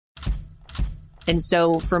And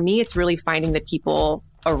so for me, it's really finding the people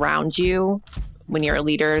around you when you're a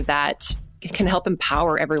leader that can help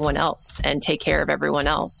empower everyone else and take care of everyone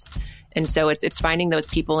else. And so it's finding those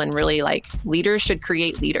people, and really, like, leaders should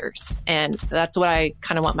create leaders. And that's what I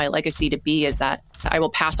kind of want my legacy to be, is that I will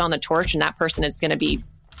pass on the torch, and that person is going to be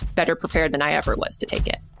better prepared than I ever was to take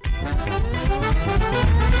it.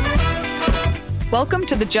 Welcome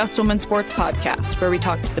to the Just Women Sports Podcast, where we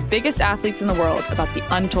talk to the biggest athletes in the world about the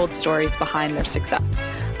untold stories behind their success.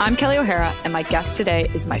 I'm Kelly O'Hara, and my guest today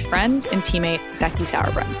is my friend and teammate, Becky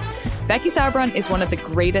Sauerbrunn. Becky Sauerbrunn is one of the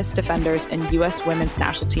greatest defenders in U.S. women's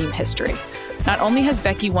national team history. Not only has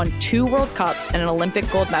Becky won 2 World Cups and an Olympic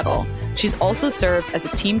gold medal, she's also served as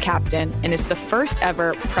a team captain and is the first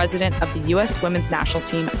ever president of the U.S. Women's National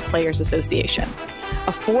Team Players Association.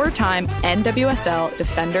 A 4-time NWSL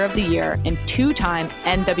Defender of the Year and 2-time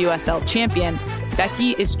NWSL champion,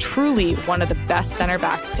 Becky is truly one of the best center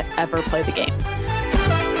backs to ever play the game.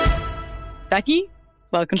 Becky,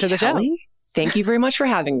 welcome to the show. Thank you very much for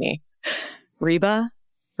having me. Reba,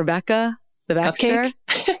 Rebecca, the Baxter,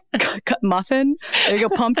 Muffin, there you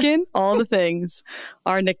go, Pumpkin, all the things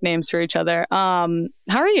are nicknames for each other. How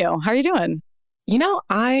are you? How are you doing? You know,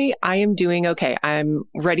 I am doing okay. I'm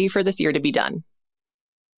ready for this year to be done.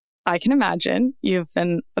 I can imagine. You've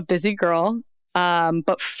been a busy girl.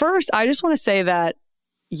 But first, I just want to say that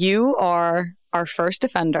you are our first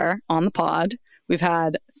defender on the pod. We've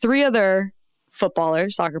had 3 other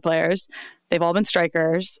footballers, soccer players. They've all been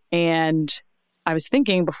strikers. And I was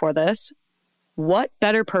thinking before this, what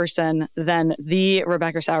better person than the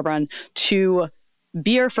Rebecca Sauerbrunn to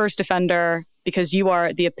be our first defender, because you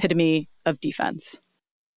are the epitome of defense.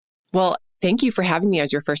 Well, thank you for having me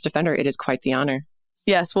as your first defender. It is quite the honor.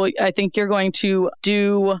 Yes, well, I think you're going to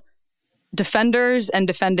do defenders and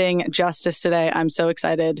defending justice today. I'm so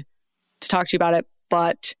excited to talk to you about it.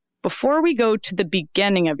 But before we go to the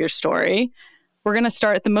beginning of your story, we're going to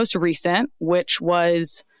start at the most recent, which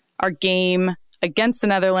was our game against the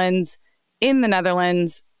Netherlands in the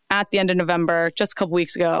Netherlands at the end of November, just a couple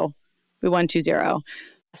weeks ago. We won 2-0.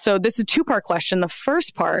 So this is a 2-part question. The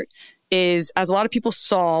first part is, as a lot of people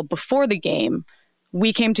saw before the game,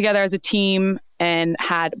 we came together as a team and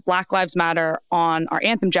had Black Lives Matter on our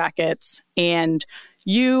anthem jackets. And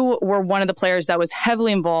you were one of the players that was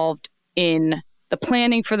heavily involved in the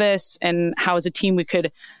planning for this and how as a team we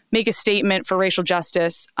could make a statement for racial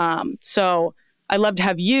justice. So I'd love to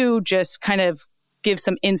have you just kind of give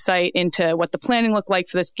some insight into what the planning looked like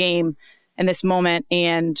for this game and this moment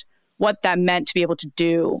and what that meant to be able to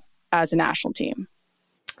do as a national team.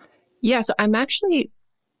 Yeah, so I'm actually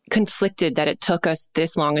conflicted that it took us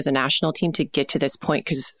this long as a national team to get to this point,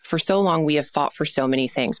 because for so long we have fought for so many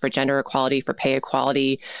things, for gender equality, for pay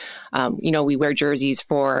equality. We wear jerseys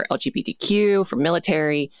for LGBTQ, for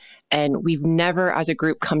military, and we've never as a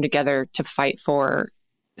group come together to fight for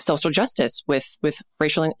social justice with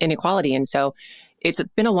racial inequality. And so it's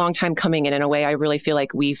been a long time coming. And in a way, I really feel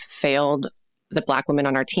like we've failed the Black women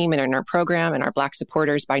on our team and in our program and our Black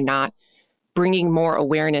supporters by not bringing more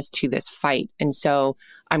awareness to this fight. And so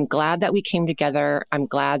I'm glad that we came together. I'm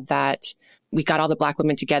glad that we got all the Black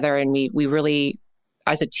women together, and we really,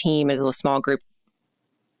 as a team, as a small group,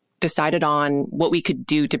 decided on what we could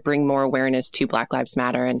do to bring more awareness to Black Lives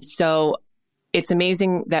Matter. And so it's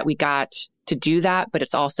amazing that we got to do that, but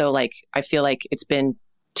it's also like, I feel like it's been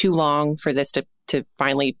too long for this to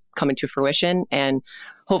finally come into fruition. And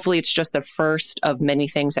hopefully it's just the first of many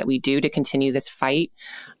things that we do to continue this fight.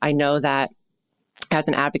 I know that as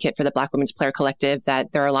an advocate for the Black Women's Player Collective,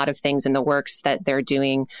 that there are a lot of things in the works that they're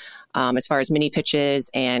doing as far as mini pitches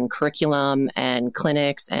and curriculum and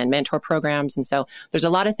clinics and mentor programs. And so there's a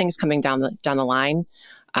lot of things coming down the line.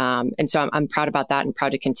 And so I'm proud about that and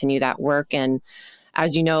proud to continue that work. And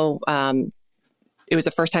as you know, it was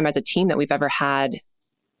the first time as a team that we've ever had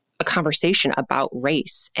a conversation about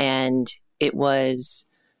race. And it was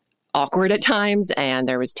awkward at times, and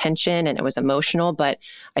there was tension, and it was emotional, but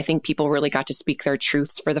I think people really got to speak their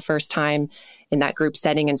truths for the first time in that group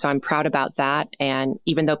setting. And so I'm proud about that. And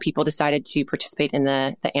even though people decided to participate in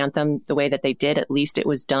the anthem the way that they did, at least it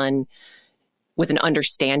was done with an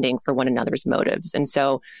understanding for one another's motives. And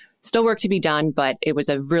so still work to be done, but it was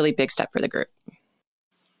a really big step for the group.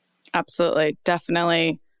 Absolutely.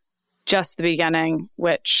 Definitely just the beginning,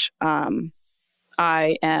 which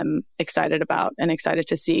I am excited about and excited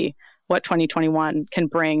to see what 2021 can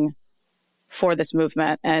bring for this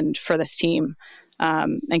movement and for this team,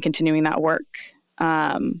 and continuing that work.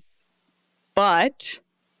 But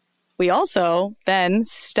we also then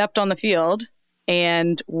stepped on the field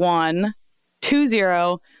and won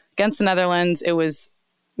 2-0 against the Netherlands. It was,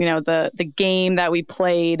 the game that we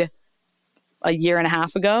played a year and a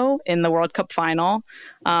half ago in the World Cup final.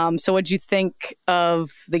 So what'd you think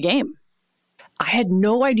of the game? I had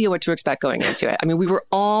no idea what to expect going into it. I mean, we were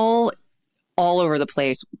all over the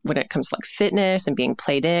place when it comes to like fitness and being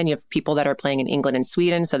played in. You have people that are playing in England and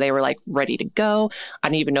Sweden, so they were like ready to go. I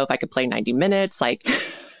didn't even know if I could play 90 minutes. Like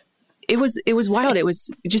it was wild. It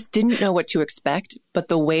just didn't know what to expect. But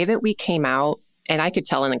the way that we came out, and I could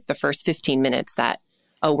tell in like the first 15 minutes that,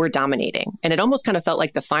 oh, we're dominating. And it almost kind of felt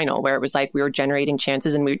like the final where it was like we were generating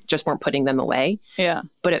chances and we just weren't putting them away. Yeah.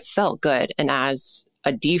 But it felt good. And as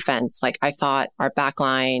a defense, like I thought our back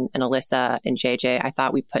line and Alyssa and JJ, I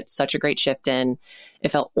thought we put such a great shift in. It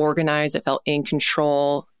felt organized. It felt in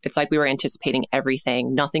control. It's like we were anticipating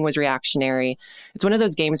everything. Nothing was reactionary. It's one of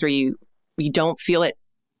those games where you don't feel it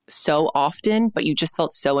so often, but you just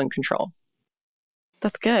felt so in control.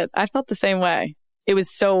 That's good. I felt the same way. It was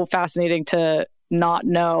so fascinating to not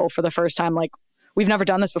know for the first time, like, we've never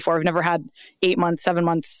done this before. We've never had 8 months, 7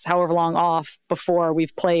 months, however long off before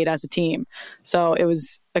we've played as a team. So it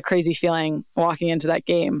was a crazy feeling walking into that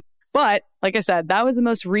game. But like I said, that was the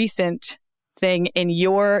most recent thing in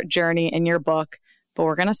your journey, in your book. But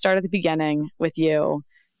we're going to start at the beginning with you.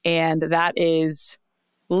 And that is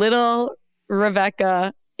little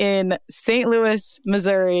Rebecca in St. Louis,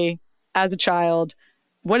 Missouri, as a child.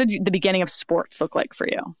 What did the beginning of sports look like for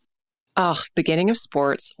you? Oh, beginning of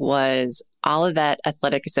sports was Olivet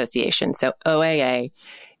Athletic Association, so OAA.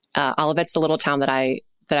 Olivet's the little town that I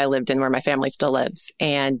lived in, where my family still lives,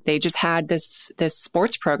 and they just had this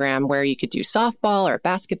sports program where you could do softball or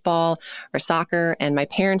basketball or soccer. And my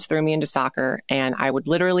parents threw me into soccer, and I would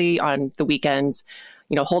literally on the weekends,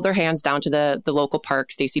 hold their hands down to the local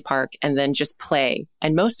park, Stacy Park, and then just play.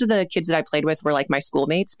 And most of the kids that I played with were like my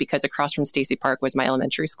schoolmates, because across from Stacy Park was my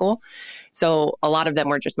elementary school. So a lot of them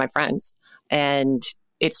were just my friends. And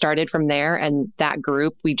it started from there. And that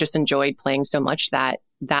group, we just enjoyed playing so much that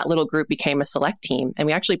little group became a select team. And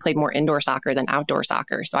we actually played more indoor soccer than outdoor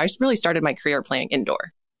soccer. So I really started my career playing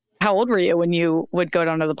indoor. How old were you when you would go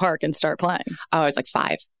down to the park and start playing? Oh, I was like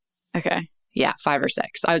 5. Okay. Yeah, 5 or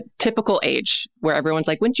 6. I was typical age where everyone's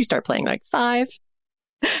like, when did you start playing? Like 5.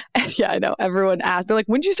 Yeah, I know. Everyone asks, they're like,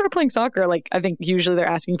 when did you start playing soccer? Like, I think usually they're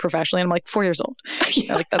asking professionally. And I'm like, 4 years old.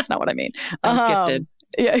 Yeah. Like, that's not what I mean. I was gifted.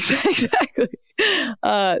 Yeah, exactly.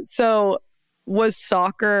 So was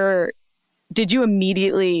soccer, did you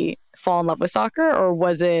immediately fall in love with soccer, or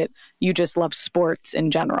was it you just loved sports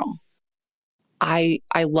in general? I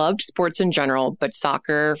loved sports in general, but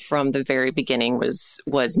soccer from the very beginning was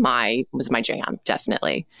my jam,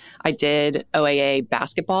 definitely. I did OAA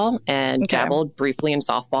basketball and dabbled briefly in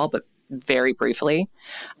softball, but very briefly.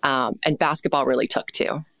 And basketball really took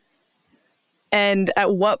too. And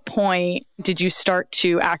at what point did you start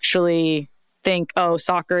to actually think, oh,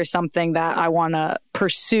 soccer is something that I want to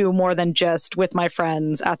pursue more than just with my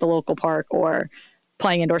friends at the local park or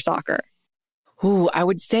playing indoor soccer? Ooh, I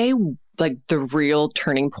would say like the real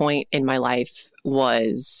turning point in my life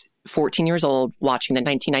was 14 years old watching the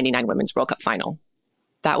 1999 Women's World Cup final.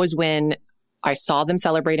 That was when I saw them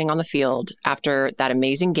celebrating on the field after that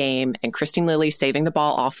amazing game and Kristine Lilly saving the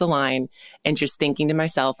ball off the line, and just thinking to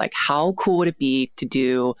myself, like, how cool would it be to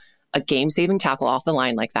do a game-saving tackle off the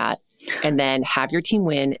line like that and then have your team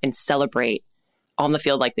win and celebrate on the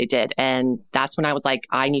field like they did. And that's when I was like,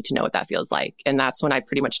 I need to know what that feels like. And that's when I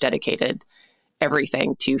pretty much dedicated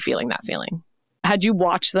everything to feeling that feeling. Had you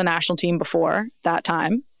watched the national team before that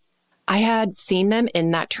time? I had seen them in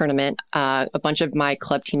that tournament. A bunch of my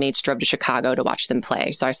club teammates drove to Chicago to watch them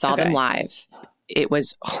play. So I saw them live. It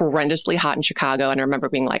was horrendously hot in Chicago. And I remember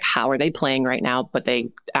being like, how are they playing right now? But they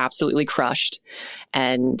absolutely crushed.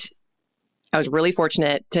 And I was really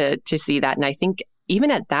fortunate to see that. And I think even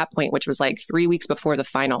at that point, which was like 3 weeks before the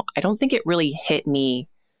final, I don't think it really hit me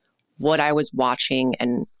what I was watching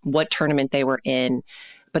and what tournament they were in.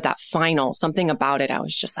 But that final, something about it, I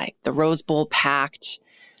was just like, the Rose Bowl packed,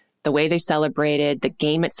 the way they celebrated, the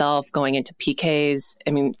game itself going into PKs.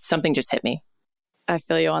 I mean, something just hit me. I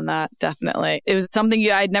feel you on that, definitely. It was something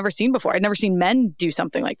I'd never seen before. I'd never seen men do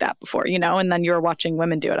something like that before, and then you were watching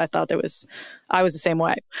women do it. I was the same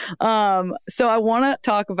way. So I want to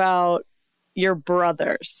talk about your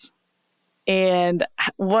brothers and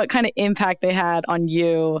what kind of impact they had on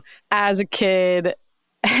you as a kid.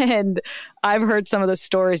 And I've heard some of the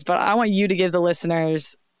stories, but I want you to give the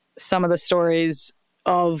listeners some of the stories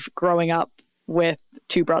of growing up with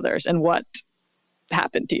 2 brothers and what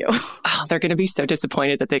happened to you. Oh, they're going to be so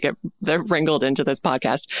disappointed that they're wrangled into this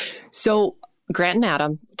podcast. So Grant and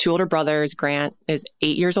Adam, 2 older brothers. Grant is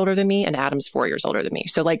 8 years older than me and Adam's 4 years older than me.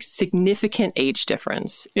 So like significant age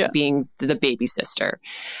difference, being the baby sister.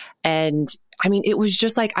 And I mean, it was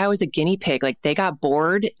just like I was a guinea pig. Like they got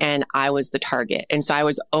bored and I was the target. And so I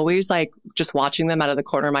was always like just watching them out of the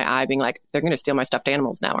corner of my eye being like, they're going to steal my stuffed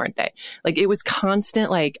animals now, aren't they? Like it was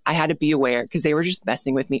constant. Like I had to be aware because they were just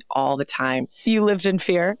messing with me all the time. You lived in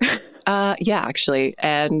fear? Yeah, actually.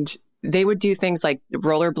 And they would do things like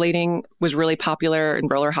rollerblading was really popular in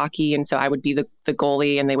roller hockey. And so I would be the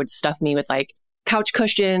goalie and they would stuff me with like couch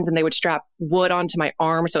cushions and they would strap wood onto my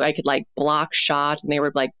arm so I could like block shots. And they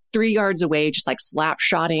were like 3 yards away, just like slap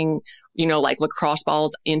shotting, like lacrosse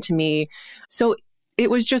balls into me. So it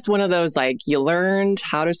was just one of those, like, you learned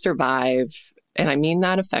how to survive. And I mean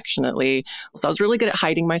that affectionately. So I was really good at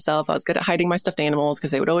hiding myself. I was good at hiding my stuffed animals because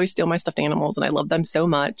they would always steal my stuffed animals and I loved them so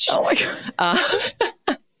much. Oh my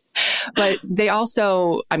God. But they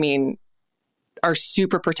also, I mean, are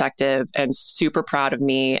super protective and super proud of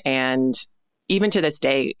me. And even to this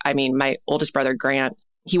day, I mean, my oldest brother, Grant,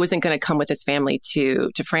 he wasn't going to come with his family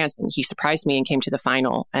to France. And he surprised me and came to the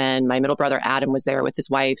final. And my middle brother, Adam, was there with his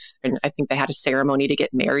wife. And I think they had a ceremony to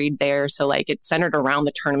get married there. So like it centered around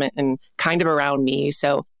the tournament and kind of around me.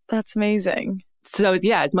 So that's amazing. So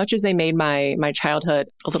yeah, as much as they made my childhood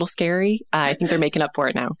a little scary, I think they're making up for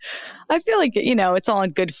it now. I feel like, it's all in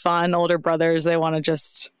good fun. Older brothers, they want to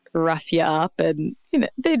just rough you up and,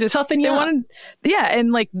 they just toughen you up. Yeah.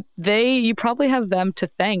 And like you probably have them to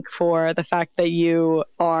thank for the fact that you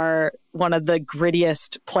are one of the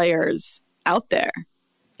grittiest players out there.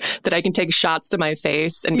 That I can take shots to my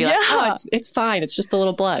face and be like, oh, it's fine. It's just a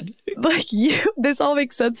little blood. Like this all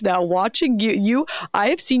makes sense now. Watching you, I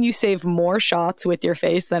have seen you save more shots with your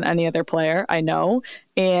face than any other player I know.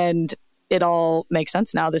 And it all makes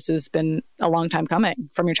sense now. This has been a long time coming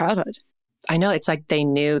from your childhood. I know. It's like they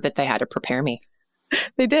knew that they had to prepare me.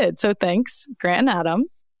 They did. So thanks, Grant and Adam.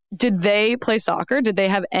 Did they play soccer? Did they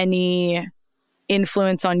have any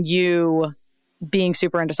influence on you being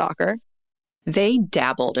super into soccer? They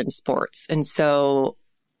dabbled in sports. And so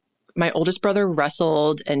my oldest brother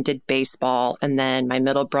wrestled and did baseball. And then my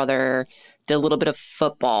middle brother did a little bit of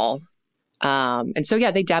football. And so,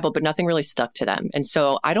 yeah, they dabbled, but nothing really stuck to them. And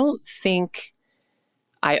so I don't think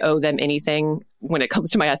I owe them anything when it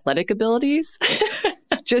comes to my athletic abilities.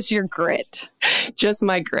 Just your grit. Just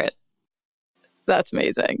my grit. That's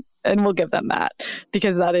amazing. And we'll give them that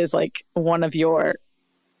because that is like one of your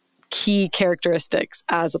key characteristics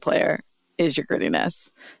as a player is your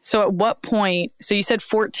grittiness. So at what point, so you said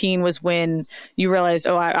 14 was when you realized,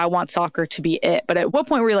 I want soccer to be it. But at what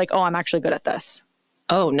point were you like, I'm actually good at this?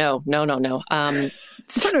 Oh, no. No.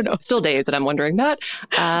 Still days that I'm wondering that.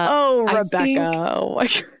 Rebecca.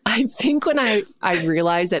 I think when I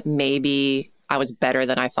realized that maybe I was better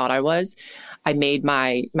than I thought I was, I made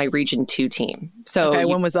my Region 2 team. So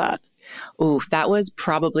when was that? That was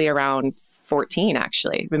probably around 14,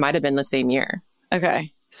 actually. It might have been the same year.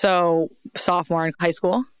 Okay. So sophomore in high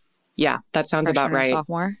school? Yeah, that sounds about right.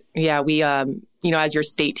 Sophomore? Yeah, we, as your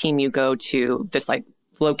state team, you go to this like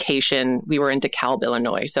location. We were in DeKalb,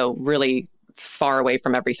 Illinois, so really far away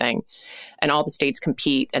from everything. And all the states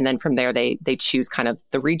compete. And then from there, they choose kind of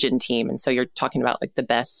the region team. And so you're talking about like the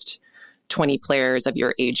best 20 players of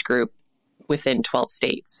your age group within 12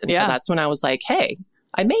 states. And so that's when I was like, hey,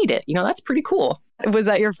 I made it. That's pretty cool. Was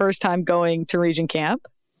that your first time going to region camp?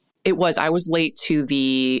 It was. I was late to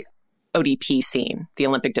the ODP scene, the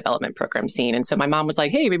Olympic Development Program scene. And so my mom was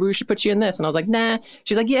like, hey, maybe we should put you in this. And I was like, nah.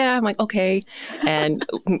 She's like, yeah. I'm like, okay. And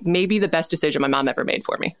maybe the best decision my mom ever made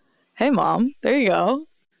for me. Hey, Mom. There you go.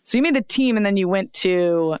 So you made the team and then you went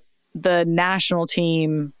to the national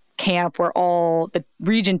team camp where all the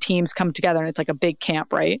region teams come together and it's like a big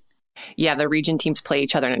camp, right? Yeah, the region teams play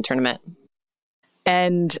each other in a tournament.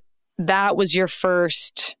 And that was your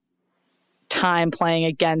first time playing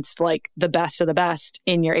against like the best of the best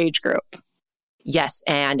in your age group. Yes.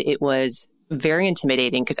 And it was very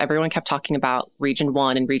intimidating because everyone kept talking about Region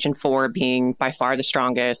 1 and Region 4 being by far the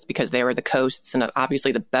strongest because they were the coasts. And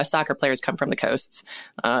obviously the best soccer players come from the coasts.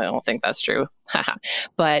 I don't think that's true.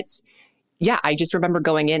 But yeah, I just remember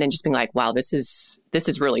going in and just being like, wow, this is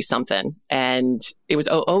really something. And it was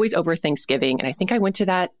always over Thanksgiving. And I think I went to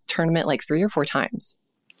that tournament like 3 or 4 times.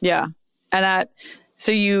 Yeah. And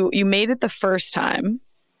so you made it the first time.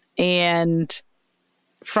 And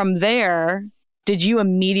from there, did you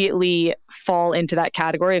immediately fall into that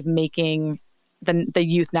category of making the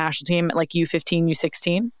youth national team, like U15,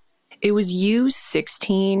 U16? It was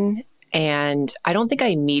U16. And I don't think I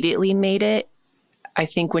immediately made it. I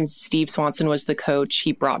think when Steve Swanson was the coach,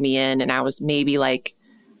 he brought me in and I was maybe like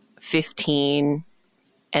 15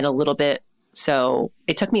 and a little bit. So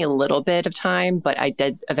it took me a little bit of time, but I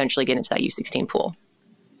did eventually get into that U16 pool.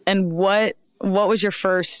 And what was your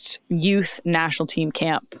first youth national team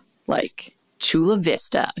camp like? Chula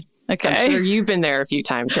Vista. Okay. I'm sure you've been there a few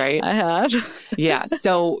times, right? I have. Yeah.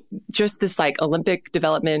 So just this like Olympic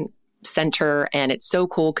development center. And it's so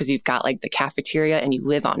cool because you've got like the cafeteria and you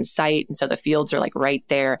live on site. And so the fields are like right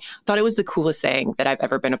there. Thought it was the coolest thing that I've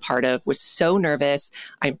ever been a part of. Was so nervous.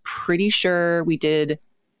 I'm pretty sure we did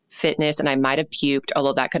fitness and I might have puked,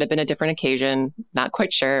 although that could have been a different occasion. Not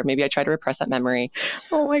quite sure. Maybe I tried to repress that memory.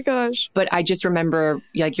 Oh my gosh. But I just remember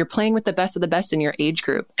like you're playing with the best of the best in your age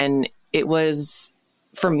group. And it was,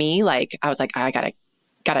 for me, like I was like, I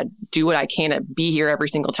gotta do what I can to be here every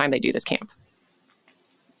single time they do this camp.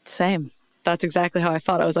 Same. That's exactly how I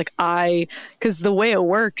felt. I was like, because the way it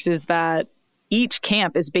works is that each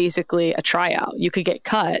camp is basically a tryout. You could get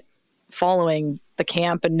cut following the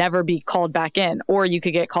camp and never be called back in, or you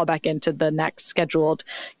could get called back into the next scheduled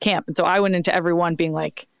camp. And so I went into everyone being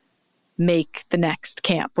like, make the next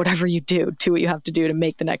camp, whatever you do what you have to do to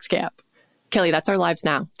make the next camp. Kelly, that's our lives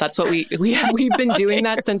now. That's what we've been doing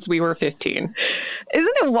that since we were 15.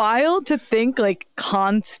 Isn't it wild to think like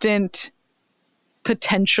constant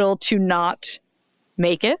potential to not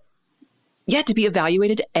make it? Yeah, to be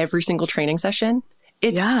evaluated every single training session.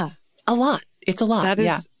 It's a lot. It's a lot. That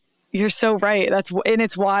is, you're so right. And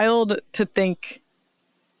it's wild to think.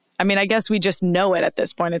 I mean, I guess we just know it at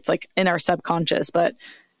this point. It's like in our subconscious. But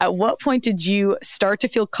at what point did you start to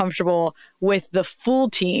feel comfortable with the full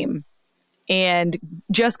team and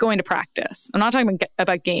just going to practice? I'm not talking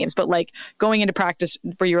about games, but like going into practice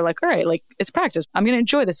where you were like, all right, like it's practice. I'm going to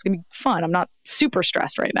enjoy this. It's going to be fun. I'm not super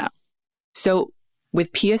stressed right now. So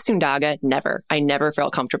with Pia Sundhage, never. I never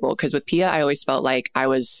felt comfortable because with Pia, I always felt like I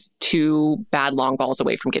was 2 bad long balls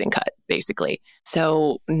away from getting cut, basically.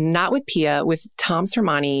 So not with Pia. With Tom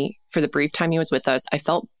Sermanni, for the brief time he was with us, I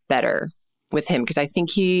felt better with him because I think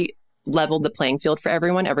he leveled the playing field for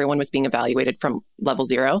everyone. Everyone was being evaluated from level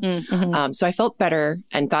 0. Mm-hmm. So I felt better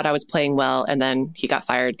and thought I was playing well. And then he got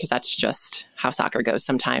fired because that's just how soccer goes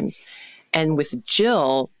sometimes. And with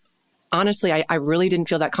Jill, honestly, I really didn't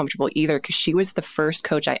feel that comfortable either because she was the first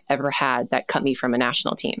coach I ever had that cut me from a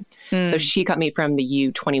national team. So she cut me from the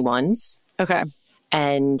U21s. Okay.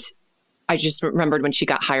 And I just remembered when she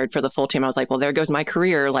got hired for the full team, I was like, well, there goes my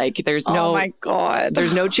career. Like there's oh my God,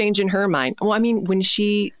 there's no change in her mind. Well, I mean, when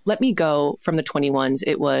she let me go from the 21s,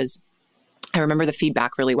 it was, I remember the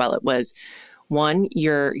feedback really well. It was 1,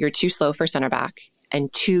 you're too slow for center back.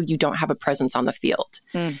 And 2, you don't have a presence on the field.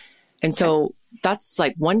 And so that's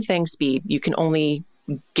like one thing, speed, you can only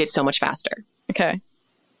get so much faster. Okay.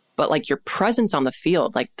 But like your presence on the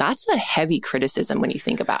field, like that's a heavy criticism when you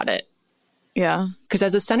think about it. Yeah. Because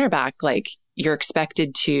as a center back, like you're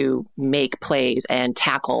expected to make plays and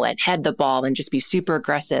tackle and head the ball and just be super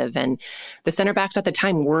aggressive. And the center backs at the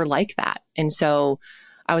time were like that. And so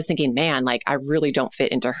I was thinking, man, like I really don't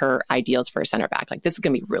fit into her ideals for a center back. Like this is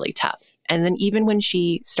going to be really tough. And then even when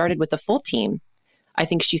she started with the full team, I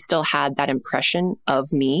think she still had that impression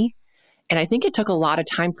of me. And I think it took a lot of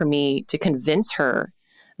time for me to convince her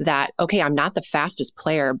that, okay, I'm not the fastest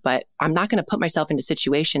player, but I'm not going to put myself into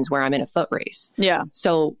situations where I'm in a foot race. Yeah.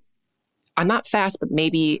 So I'm not fast, but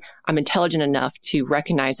maybe I'm intelligent enough to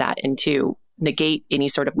recognize that and to negate any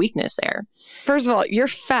sort of weakness there. First of all, you're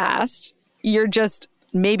fast. You're just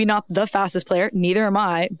maybe not the fastest player. Neither am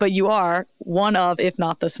I, but you are one of, if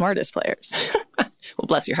not the smartest players. Well,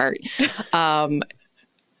 bless your heart.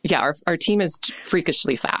 Yeah, our team is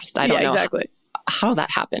freakishly fast. I don't know exactly how that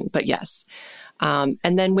happened, but yes. And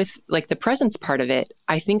then with like the presence part of it,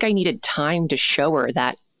 I think I needed time to show her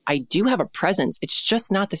that I do have a presence. It's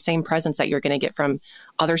just not the same presence that you're going to get from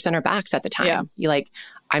other center backs at the time. Yeah. You like,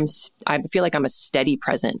 I feel like I'm a steady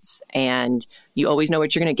presence and you always know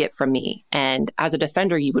what you're going to get from me. And as a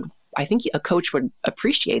defender, I think a coach would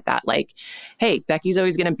appreciate that. Like, hey, Becky's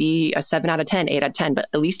always going to be a 7 out of 10, 8 out of 10, but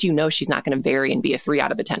at least you know she's not going to vary and be a 3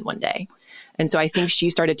 out of a 10 one day. And so I think she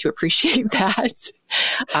started to appreciate that.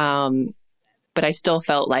 But I still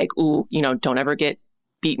felt like, ooh, don't ever get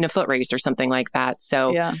beaten a foot race or something like that.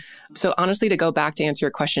 So, So honestly, to go back to answer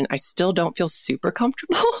your question, I still don't feel super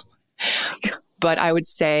comfortable. But I would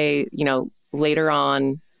say, later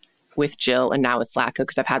on with Jill and now with Vlatko,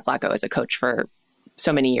 because I've had Vlatko as a coach for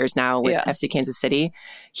so many years now with FC Kansas City,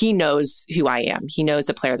 he knows who I am. He knows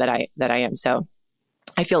the player that I am. So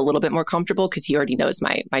I feel a little bit more comfortable because he already knows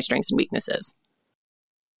my strengths and weaknesses.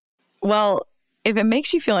 Well, if it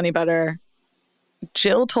makes you feel any better,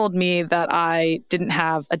 Jill told me that I didn't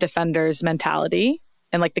have a defender's mentality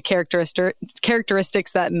and like the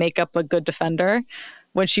characteristics that make up a good defender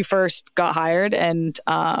when she first got hired and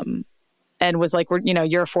was like,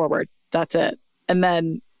 you're a forward. That's it. And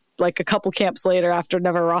then like a couple camps later, after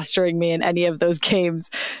never rostering me in any of those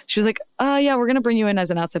games, she was like, yeah, we're going to bring you in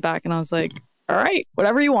as an outside back. And I was like, all right,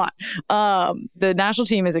 whatever you want. The national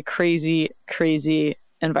team is a crazy, crazy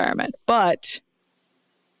environment. But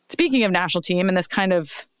speaking of national team, and this kind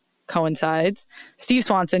of coincides, Steve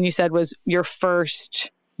Swanson, you said, was your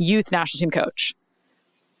first youth national team coach.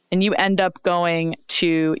 And you end up going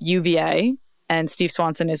to UVA, and Steve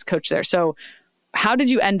Swanson is coach there. So how did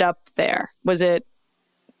you end up there? Was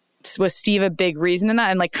Steve a big reason in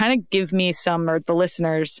that? And like, kind of give me or the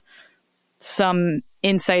listeners, some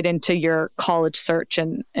insight into your college search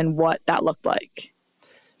and what that looked like.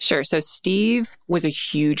 Sure. So Steve was a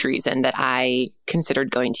huge reason that I considered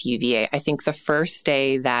going to UVA. I think the first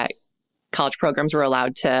day that college programs were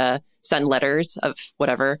allowed to send letters of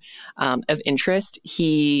whatever, of interest,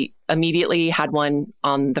 he immediately had one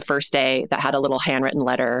on the first day that had a little handwritten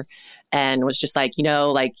letter and was just like,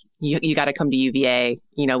 you got to come to UVA.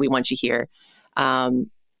 We want you here.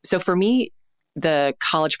 So for me, the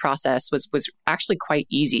college process was actually quite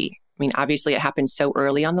easy. I mean, obviously it happened so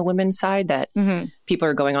early on the women's side that people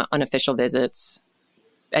are going on unofficial visits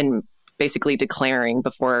and basically declaring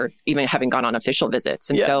before even having gone on official visits.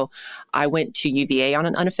 And so I went to UVA on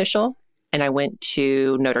an unofficial, and I went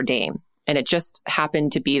to Notre Dame. And it just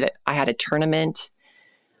happened to be that I had a tournament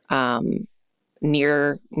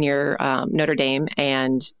near Notre Dame,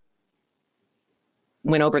 and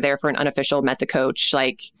went over there for an unofficial, met the coach,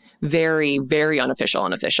 like very, very unofficial,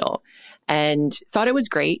 and thought it was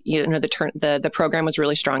great. The program was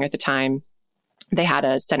really strong at the time. They had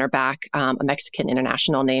a center back, a Mexican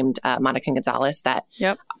international named Monica Gonzalez that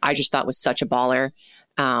I just thought was such a baller.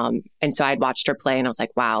 And so I'd watched her play and I was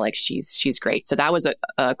like, wow, like she's great. So that was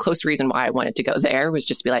a close reason why I wanted to go there, was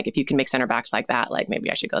just to be like, if you can make center backs like that, like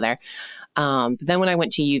maybe I should go there. But then when I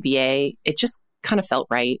went to UVA, it just kind of felt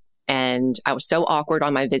right. And I was so awkward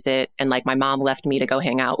on my visit, and like my mom left me to go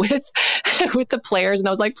hang out with the players. And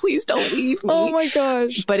I was like, please don't leave me. Oh my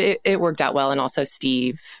gosh. But it worked out well. And also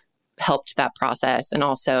Steve helped that process. And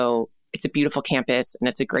also it's a beautiful campus and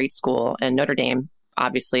it's a great school. And Notre Dame,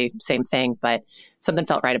 obviously same thing, but something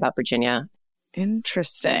felt right about Virginia.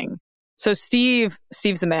 Interesting. So Steve's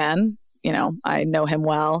the man, I know him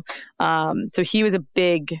well. So he was a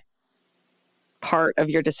big part of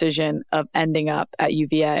your decision of ending up at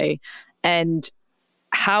UVA. And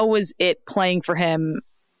how was it playing for him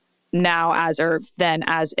now as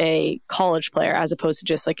a college player, as opposed to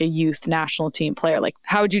just like a youth national team player? Like,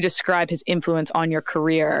 how would you describe his influence on your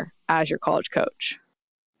career as your college coach?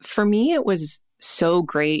 For me, it was so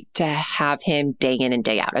great to have him day in and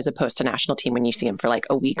day out, as opposed to national team when you see him for like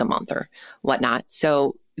a week, a month or whatnot.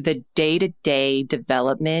 So the day-to-day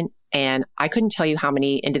development, and I couldn't tell you how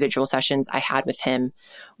many individual sessions I had with him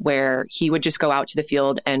where he would just go out to the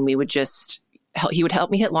field and he would help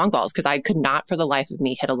me hit long balls, because I could not for the life of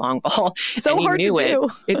me hit a long ball. So hard to do.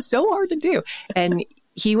 It's so hard to do. And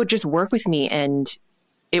he would just work with me, and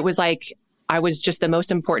it was like I was just the most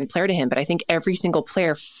important player to him. But I think every single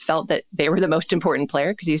player felt that they were the most important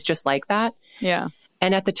player, because he's just like that. Yeah.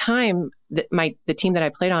 And at the time, the team that I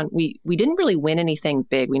played on, we didn't really win anything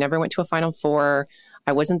big. We never went to a Final Four.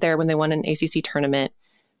 I wasn't there when they won an ACC tournament,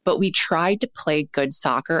 but we tried to play good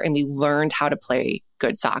soccer, and we learned how to play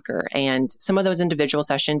good soccer. And some of those individual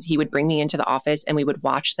sessions, he would bring me into the office and we would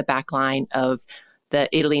watch the back line of the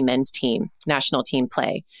Italy men's team, national team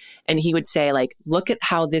play. And he would say, like, look at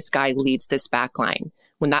how this guy leads this back line.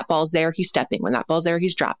 When that ball's there, he's stepping. When that ball's there,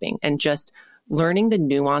 he's dropping. And just learning the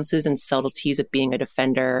nuances and subtleties of being a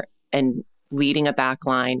defender and leading a back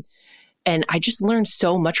line. And I just learned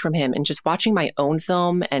so much from him, and just watching my own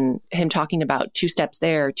film and him talking about two steps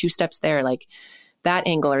there, like that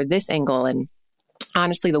angle or this angle. And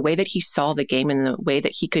honestly, the way that he saw the game and the way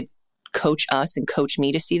that he could coach us and coach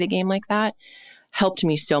me to see the game like that helped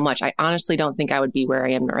me so much. I honestly don't think I would be where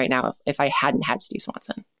I am right now if I hadn't had Steve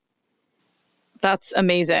Swanson. That's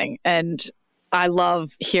amazing. And I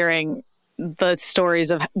love hearing the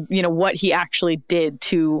stories of, what he actually did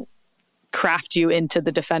to craft you into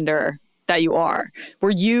the defender that you are.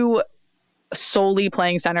 Were you solely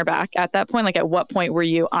playing center back at that point? Like, at what point were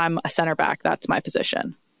you, I'm a center back, that's my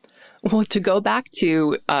position? Well, to go back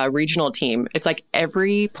to regional team, it's like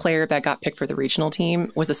every player that got picked for the regional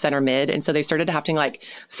team was a center mid. And so they started having to like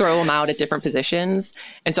throw them out at different positions.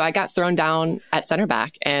 And so I got thrown down at center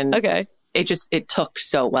back, and it took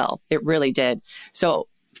so well. It really did. So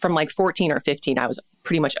from like 14 or 15, I was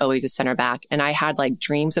pretty much always a center back. And I had like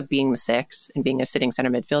dreams of being the six and being a sitting center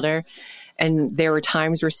midfielder. And there were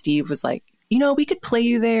times where Steve was like, we could play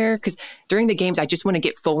you there. Because during the games, I just want to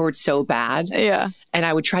get forward so bad. Yeah. And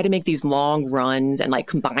I would try to make these long runs and like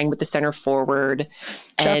combine with the center forward.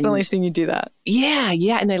 Definitely seen you do that. Yeah.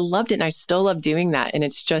 Yeah. And I loved it. And I still love doing that. And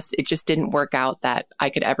it just didn't work out that I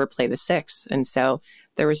could ever play the 6. And so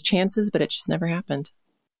there was chances, but it just never happened.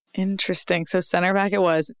 Interesting. So center back it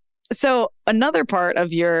was. So another part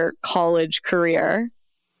of your college career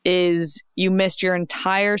is you missed your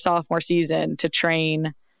entire sophomore season to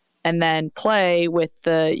train and then play with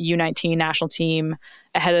the U19 national team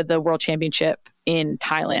ahead of the World Championship in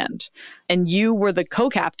Thailand. And you were the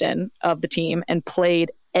co-captain of the team and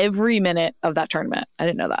played every minute of that tournament. I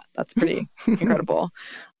didn't know that. That's pretty incredible.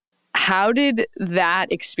 How did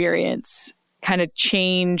that experience kind of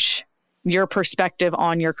change your perspective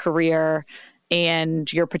on your career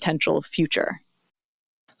and your potential future?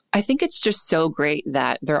 I think it's just so great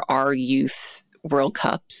that there are youth World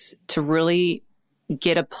Cups to really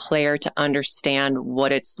get a player to understand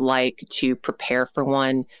what it's like to prepare for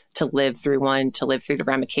one, to live through the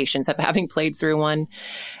ramifications of having played through one.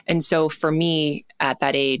 And so for me at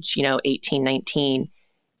that age, 18, 19,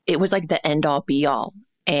 it was like the end all be all.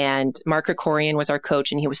 And Mark Krikorian was our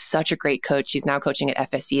coach, and he was such a great coach. He's now coaching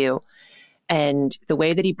at FSU. And the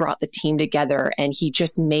way that he brought the team together, and he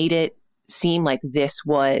just made it seem like this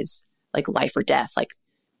was like life or death. Like,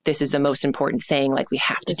 this is the most important thing. Like, we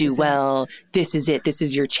have to do well. This is it. This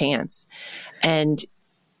is your chance. And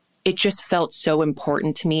it just felt so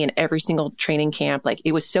important to me in every single training camp. Like,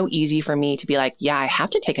 it was so easy for me to be like, yeah, I have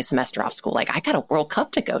to take a semester off school. Like, I got a World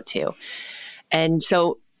Cup to go to. And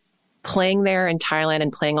so playing there in Thailand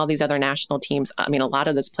and playing all these other national teams, I mean, a lot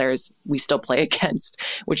of those players we still play against,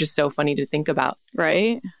 which is so funny to think about.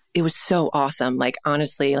 Right. It was so awesome. Like,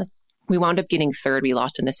 honestly, like, we wound up getting third. We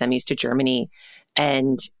lost in the semis to Germany.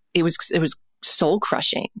 And it was soul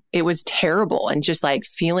crushing. It was terrible. And just like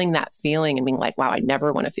feeling that feeling and being like, wow, I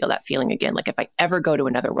never want to feel that feeling again. Like, if I ever go to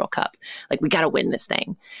another World Cup, like, we got to win this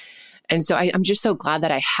thing. And so I'm just so glad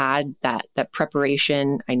that I had that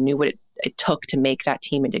preparation. I knew what it took to make that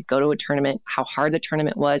team and to go to a tournament, how hard the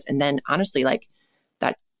tournament was. And then honestly, like,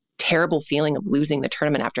 that terrible feeling of losing the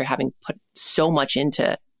tournament after having put so much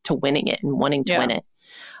into winning it and wanting to win it.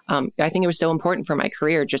 I think it was so important for my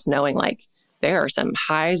career, just knowing like there are some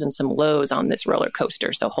highs and some lows on this roller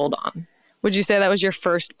coaster. So hold on. Would you say that was your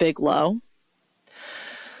first big low?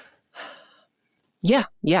 Yeah.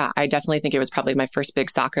 I definitely think it was probably my first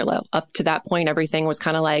big soccer low. Up to that point, everything was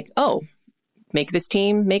kind of like, oh, make this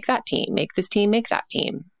team, make that team, make this team, make that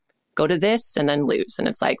team, go to this and then lose. And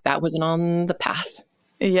it's like, that wasn't on the path.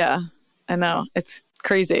 Yeah, I know. It's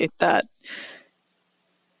crazy that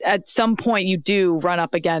at some point you do run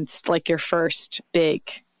up against like your first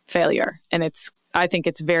big failure. And I think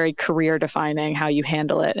it's very career defining how you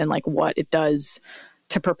handle it and like what it does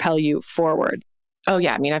to propel you forward. Oh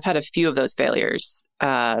yeah. I mean, I've had a few of those failures.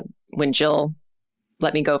 When Jill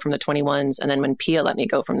let me go from the 21s and then when Pia let me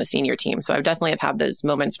go from the senior team. So I definitely have had those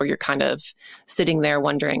moments where you're kind of sitting there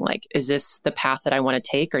wondering like, is this the path that I want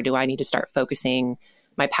to take, or do I need to start focusing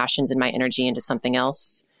my passions and my energy into something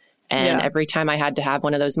else? And every time I had to have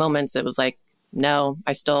one of those moments, it was like, no,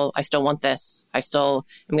 I still want this. I still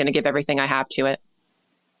am going to give everything I have to it.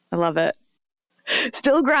 I love it.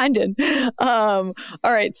 Still grinding. All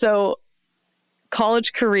right. So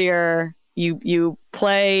college career, you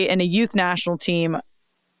play in a youth national team.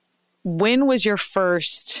 When was your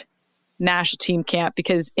first national team camp?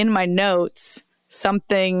 Because in my notes,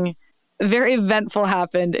 something very eventful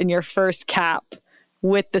happened in your first cap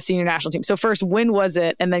with the senior national team. So first, when was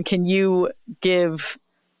it? And then can you give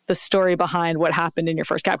the story behind what happened in your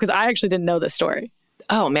first cap? Because I actually didn't know this story.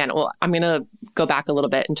 Oh, man. Well, I'm going to go back a little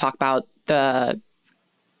bit and talk about the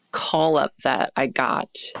call up that I got.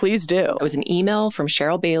 Please do. It was an email from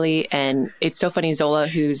Cheryl Bailey. And it's so funny, Zola,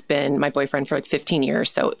 who's been my boyfriend for like 15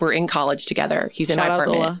 years. So we're in college together. He's in my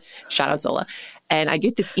apartment. Zola. Shout out Zola. And I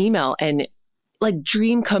get this email and like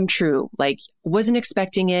dream come true, like wasn't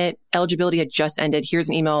expecting it. Eligibility had just ended. Here's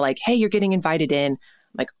an email like, hey, you're getting invited in.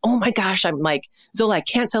 I'm like, oh my gosh. I'm like, Zola, I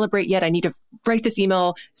can't celebrate yet. I need to write this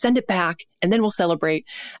email, send it back, and then we'll celebrate.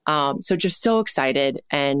 So just so excited.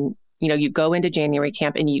 And, you go into January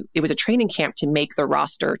camp and it was a training camp to make the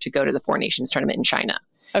roster to go to the Four Nations tournament in China.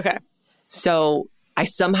 Okay. So I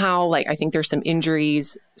somehow I think there's some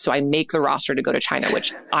injuries. So I make the roster to go to China,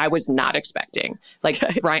 which I was not expecting. Like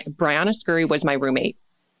okay. Brianna Scurry was my roommate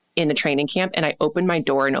in the training camp. And I opened my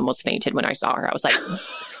door and almost fainted when I saw her. I was like,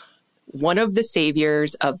 one of the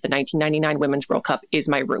saviors of the 1999 Women's World Cup is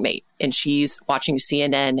my roommate. And she's watching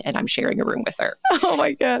CNN and I'm sharing a room with her. Oh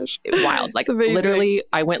my gosh. Wild. Like literally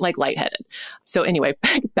I went like lightheaded. So anyway,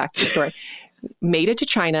 back to the story. Made it to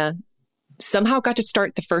China. somehow got to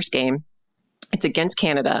start the first game. It's against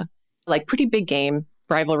Canada, like pretty big game,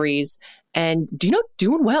 rivalries. And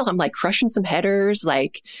doing well. I'm like crushing some headers,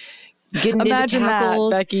 like getting into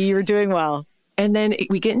tackles. That, Becky, you were doing well. And then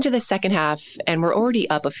we get into the second half and we're already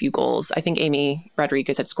up a few goals. I think Amy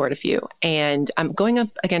Rodriguez had scored a few. And I'm going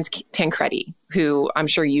up against Tancredi, who I'm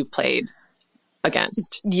sure you've played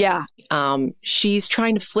against. Yeah. She's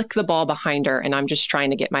trying to flick the ball behind her and I'm just trying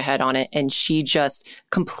to get my head on it. And she just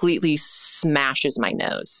completely smashes my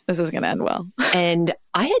nose. This is going to end well. And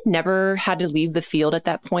I had never had to leave the field at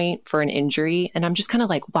that point for an injury. And I'm just kind of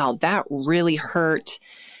like, wow, that really hurt.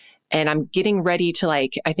 And I'm getting ready to I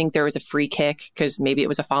think there was a free kick because maybe it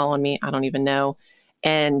was a foul on me. I don't even know.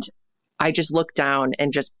 And I just look down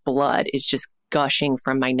and just blood is just gushing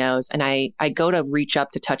from my nose. And I go to reach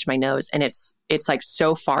up to touch my nose and it's like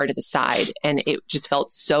so far to the side and it just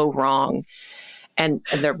felt so wrong. And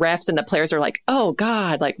the refs and the players are like, oh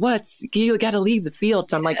God, like you got to leave the field.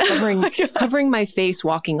 So I'm like covering my face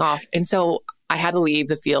walking off. And so I had to leave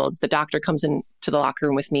the field. The doctor comes into the locker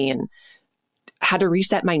room with me and had to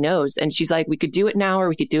reset my nose. And she's like, we could do it now or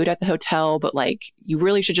we could do it at the hotel, but like, you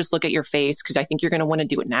really should just look at your face because I think you're going to want to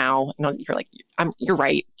do it now. And you're like, you're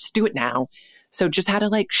right. Just do it now. So just had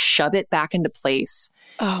to shove it back into place.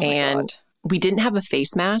 Oh my God. We didn't have a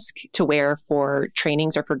face mask to wear for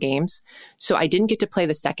trainings or for games. So I didn't get to play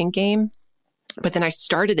the second game. But then I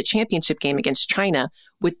started the championship game against China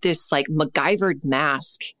with this MacGyvered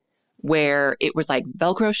mask where it was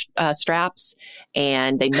Velcro straps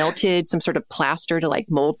and they melted some sort of plaster to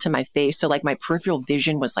mold to my face. So my peripheral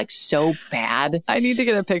vision was so bad. I need to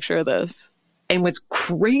get a picture of this. And what's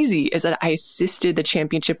crazy is that I assisted the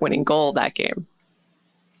championship winning goal that game.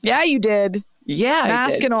 Yeah, you did. Yeah,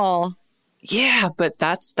 mask and all. Yeah, but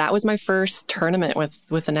that was my first tournament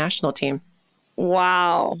with the national team.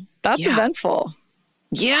 Wow. That's eventful.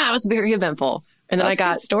 Yeah, it was very eventful. And then I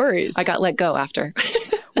got stories. I got let go after.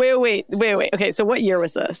 Wait. Okay, so what year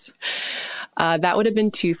was this? That would have been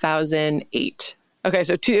 2008. Okay,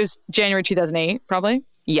 so it was January 2008, probably?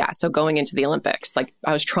 Yeah, so going into the Olympics, I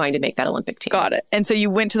was trying to make that Olympic team. Got it. And so you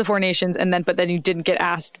went to the Four Nations, but then you didn't get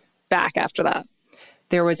asked back after that.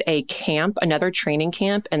 There was a camp, another training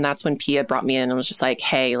camp, and that's when Pia brought me in and was just like,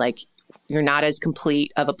 hey, you're not as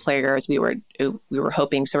complete of a player as we were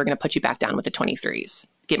hoping, so we're going to put you back down with the 23s,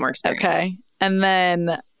 get more experience. Okay.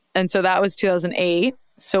 And so that was 2008.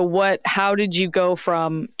 So how did you go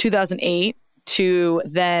from 2008 to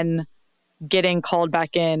then getting called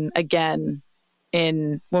back in again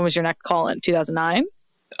when was your next call in? 2009?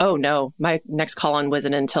 Oh, no. My next call in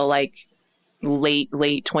wasn't until late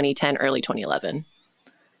 2010, early 2011.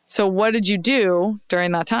 So what did you do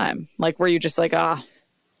during that time? Were you just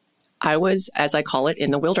I was, as I call it,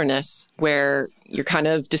 in the wilderness where you're kind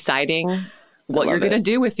of deciding what you're going to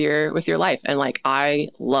do with your life. And I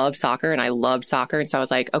love soccer and I loved soccer. And so I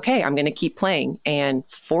was like, okay, I'm going to keep playing. And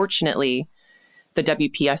fortunately, the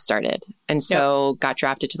WPS started. And so got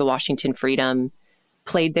drafted to the Washington Freedom,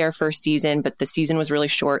 played there first season, but the season was really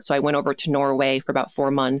short. So I went over to Norway for about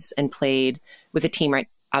 4 months and played with a team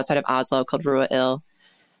right outside of Oslo called Rua Il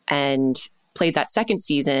and played that second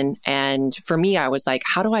season. And for me, I was like,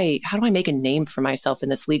 how do I make a name for myself in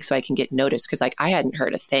this league so I can get noticed? Because I hadn't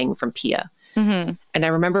heard a thing from Pia. Mm-hmm. And I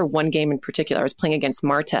remember one game in particular, I was playing against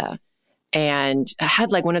Marta and I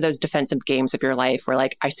had one of those defensive games of your life where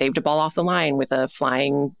I saved a ball off the line with a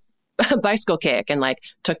flying bicycle kick and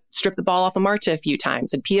stripped the ball off of Marta a few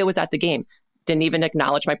times. And Pia was at the game, didn't even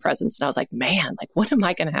acknowledge my presence. And I was like, man, what am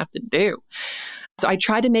I going to have to do? So I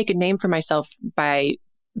tried to make a name for myself by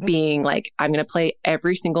being I'm going to play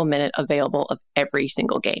every single minute available of every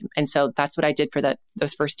single game. And so that's what I did for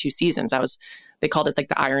those first 2 seasons. They called it the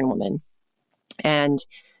Iron Woman. And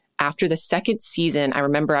after the second season, I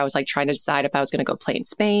remember I was trying to decide if I was going to go play in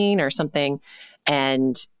Spain or something.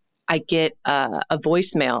 And I get a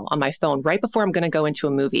voicemail on my phone right before I'm going to go into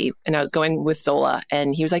a movie. And I was going with Zola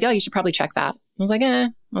and he was like, oh, you should probably check that. I was like, I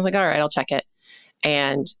was like, all right, I'll check it.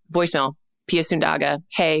 And voicemail, Pia Sundhage,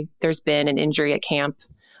 hey, there's been an injury at camp.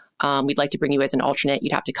 We'd like to bring you as an alternate.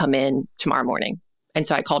 You'd have to come in tomorrow morning. And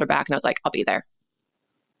so I called her back and I was like, I'll be there.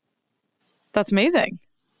 That's amazing.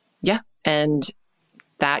 Yeah. And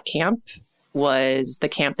that camp was the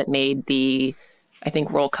camp that made the, I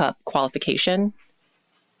think, World Cup qualification.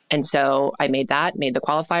 And so I made the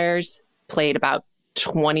qualifiers, played about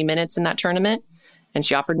 20 minutes in that tournament, and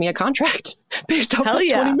she offered me a contract based off of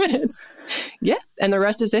 20 minutes. Yeah. And the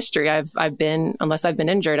rest is history. I've been, unless I've been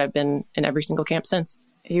injured, I've been in every single camp since.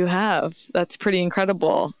 You have. That's pretty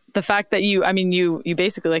incredible. The fact that you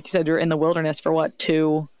basically, like you said, you're in the wilderness for what,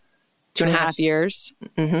 two and a half years?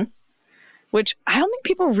 Mm-hmm. which I don't think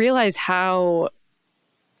people realize how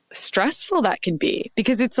stressful that can be,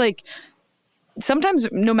 because it's like sometimes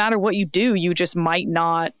no matter what you do, you just might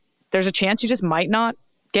not, there's a chance you just might not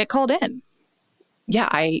get called in. Yeah,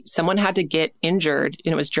 someone had to get injured,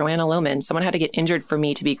 and it was Joanna Lohman. Someone had to get injured for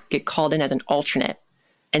me to get called in as an alternate.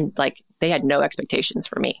 And like, they had no expectations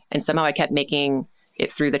for me. And somehow I kept making it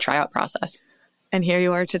through the tryout process. And here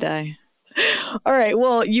you are today. All right.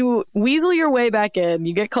 Well, you weasel your way back in,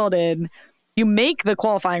 you get called in, you make the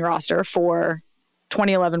qualifying roster for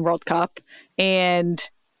 2011 World Cup, and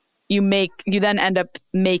you then end up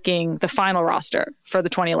making the final roster for the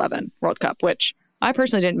 2011 World Cup, which I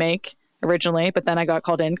personally didn't make originally, but then I got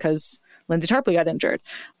called in because Lindsay Tarpley got injured.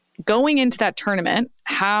 Going into that tournament,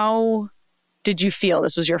 how did you feel?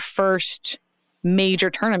 This was your first major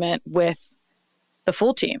tournament with the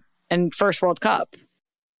full team and first World Cup.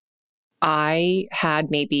 I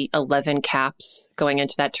had maybe 11 caps going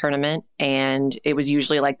into that tournament, and it was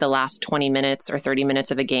usually like the last 20 minutes or 30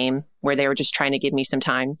 minutes of a game where they were just trying to give me some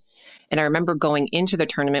time. And I remember going into the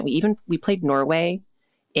tournament, we played Norway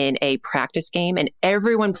in a practice game, and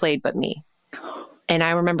everyone played but me. And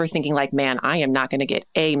I remember thinking like, man, I am not going to get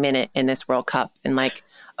a minute in this World Cup. And like,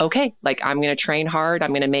 okay, like I'm going to train hard.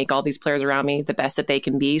 I'm going to make all these players around me the best that they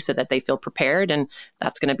can be so that they feel prepared. And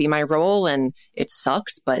that's going to be my role. And it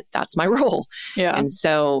sucks, but that's my role. Yeah. And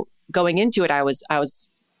so going into it, I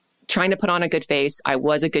was trying to put on a good face. I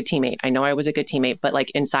was a good teammate. I know I was a good teammate, but like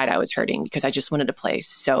inside I was hurting because I just wanted to play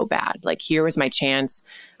so bad. Like, here was my chance.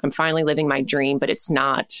 I'm finally living my dream, but it's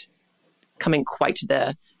not coming quite to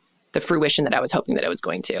the fruition that I was hoping that it was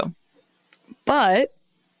going to. But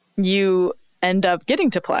you end up getting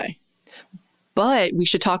to play. But we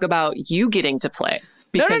should talk about you getting to play.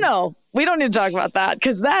 No. We don't need to talk about that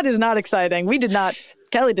because that is not exciting.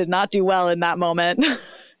 Kelly did not do well in that moment.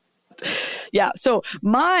 Yeah. So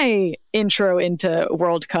my intro into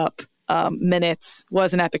World Cup minutes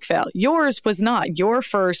was an epic fail. Yours was not. Your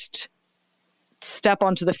first step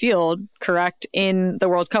onto the field, correct, in the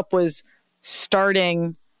World Cup was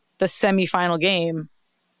starting the semifinal game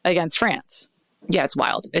against France. Yeah, it's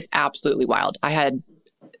wild. It's absolutely wild.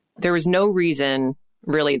 There was no reason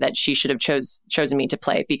really that she should have chosen me to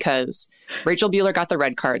play because Rachel Bueller got the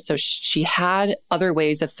red card. So she had other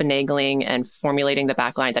ways of finagling and formulating the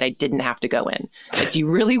back line that I didn't have to go in. But do you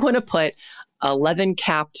really want to put 11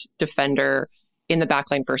 capped defender in the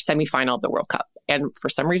back line for a semifinal of the World Cup? And for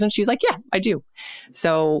some reason, she's like, yeah, I do.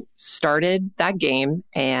 So started that game,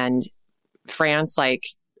 and France, like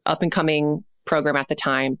up and coming program at the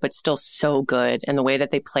time, but still so good. And the way that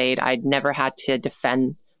they played, I'd never had to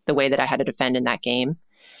defend the way that I had to defend in that game.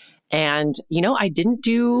 And, I didn't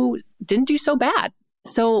do so bad.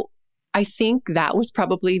 So I think that was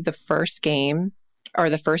probably the first game or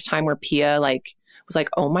the first time where Pia was like,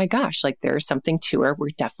 oh my gosh, like there's something to her. We're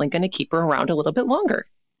definitely going to keep her around a little bit longer.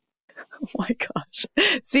 Oh my gosh.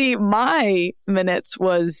 See, my minutes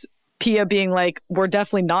was Pia being like, we're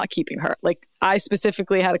definitely not keeping her. Like, I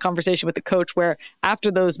specifically had a conversation with the coach where after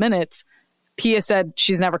those minutes, Pia said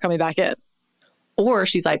she's never coming back in. Or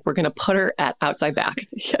she's like, we're going to put her at outside back.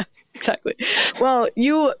 Yeah, exactly. Well,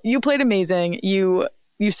 you played amazing. You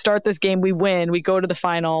start this game, we win, we go to the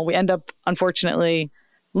final. We end up, unfortunately,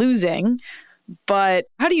 losing. But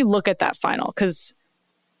how do you look at that final? Because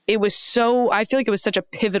I feel like it was such a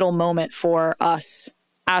pivotal moment for us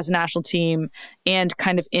as a national team and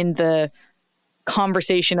kind of in the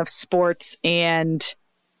conversation of sports and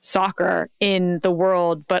soccer in the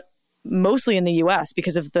world, but mostly in the US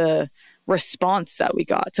because of the response that we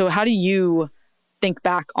got. So how do you think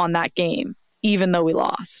back on that game, even though we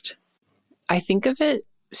lost? I think of it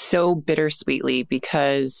so bittersweetly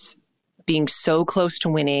because being so close to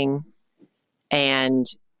winning and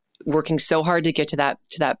working so hard to get to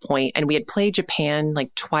that point. And we had played Japan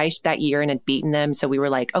like twice that year and had beaten them. So we were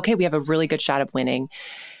like, okay, we have a really good shot of winning.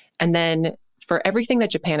 And then for everything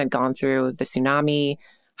that Japan had gone through, the tsunami,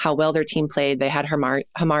 how well their team played, they had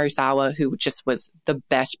Hamari Sawa, who just was the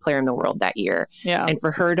best player in the world that year. Yeah. And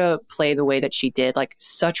for her to play the way that she did, like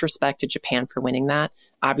such respect to Japan for winning that.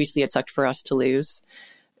 Obviously, it sucked for us to lose.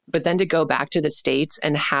 But then to go back to the States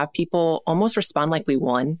and have people almost respond like we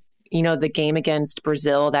won. The game against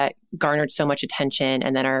Brazil that garnered so much attention,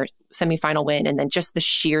 and then our semifinal win, and then just the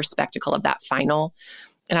sheer spectacle of that final.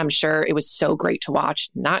 And I'm sure it was so great to watch,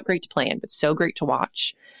 not great to play in, but so great to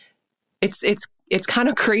watch. It's kind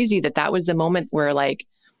of crazy that was the moment where like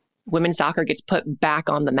women's soccer gets put back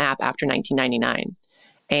on the map after 1999.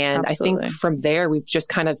 And absolutely. I think from there, we've just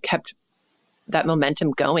kind of kept that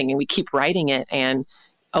momentum going and we keep riding it. And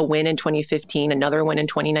a win in 2015, another win in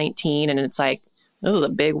 2019. And it's like, this is a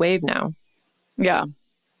big wave now. Yeah.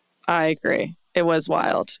 I agree. It was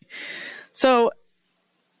wild. So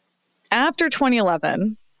after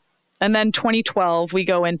 2011 and then 2012, we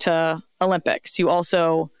go into Olympics. You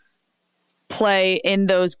also play in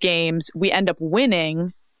those games. We end up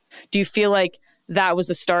winning. Do you feel like that was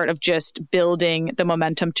the start of just building the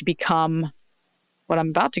momentum to become what I'm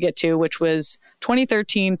about to get to, which was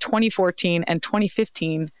 2013, 2014, and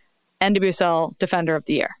 2015 NWSL Defender of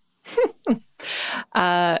the Year?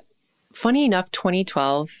 Funny enough,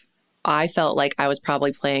 2012, I felt like I was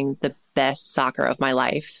probably playing the best soccer of my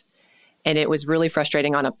life. And it was really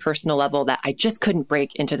frustrating on a personal level that I just couldn't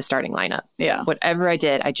break into the starting lineup. Yeah. Whatever I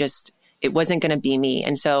did, it wasn't going to be me.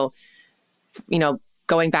 And so,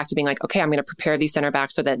 going back to being like, okay, I'm going to prepare these center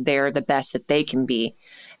backs so that they're the best that they can be.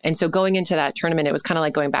 And so going into that tournament, it was kind of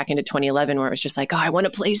like going back into 2011 where it was just like, oh, I want to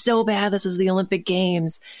play so bad. This is the Olympic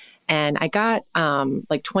Games. And I got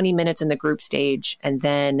like 20 minutes in the group stage. And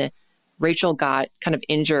then Rachel got kind of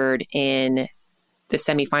injured in the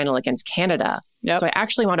semifinal against Canada. Yep. So I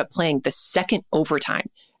actually wound up playing the second overtime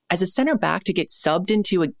as a center back to get subbed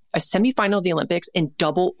into a semifinal of the Olympics in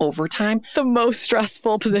double overtime. The most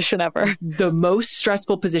stressful position ever. The most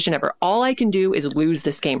stressful position ever. All I can do is lose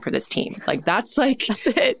this game for this team. Like that's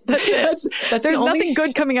it. That's There's nothing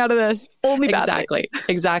good coming out of this. Only bad things.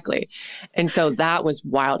 Exactly. And so that was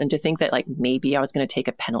wild. And to think that like maybe I was going to take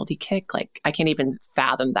a penalty kick, like I can't even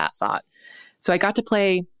fathom that thought. So I got to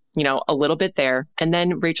play, a little bit there. And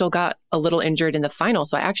then Rachel got a little injured in the final.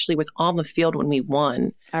 So I actually was on the field when we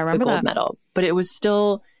won the gold medal. But it was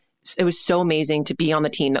so amazing to be on the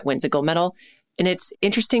team that wins a gold medal. And it's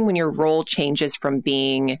interesting when your role changes from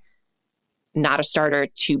being not a starter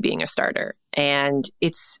to being a starter. And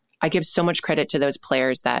I give so much credit to those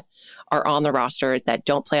players that are on the roster that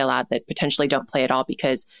don't play a lot, that potentially don't play at all,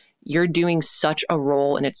 because you're doing such a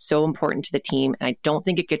role and it's so important to the team. And I don't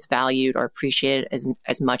think it gets valued or appreciated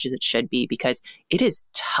as much as it should be, because it is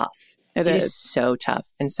tough. It is so tough.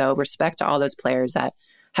 And so respect to all those players that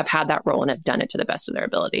have had that role and have done it to the best of their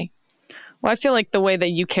ability. Well, I feel like the way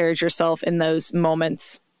that you carried yourself in those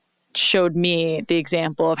moments showed me the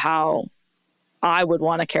example of how I would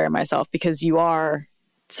want to carry myself, because you are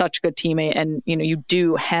such a good teammate and, you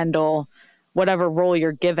do handle whatever role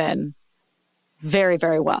you're given very,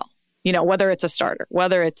 very well. Whether it's a starter,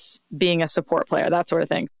 whether it's being a support player, that sort of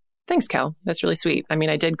thing. Thanks, Kel. That's really sweet. I mean,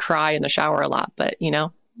 I did cry in the shower a lot, but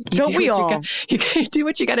don't we all? You do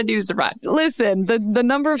what you got to do to survive. Listen, the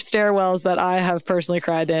number of stairwells that I have personally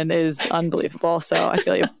cried in is unbelievable. So I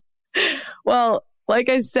feel you. Well, like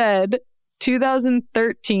I said,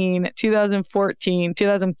 2013, 2014,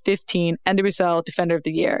 2015, NWSL Defender of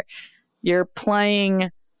the Year. You're playing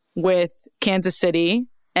with Kansas City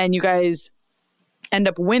and you guys end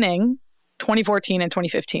up winning 2014 and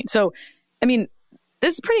 2015. So, I mean,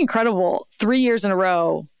 this is pretty incredible. 3 years in a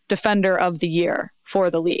row, Defender of the Year for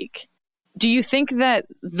the league. Do you think that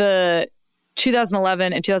the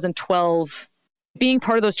 2011 and 2012 being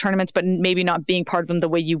part of those tournaments, but maybe not being part of them the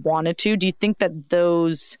way you wanted to, do you think that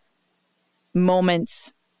those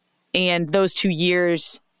moments and those 2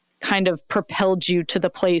 years kind of propelled you to the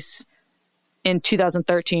place in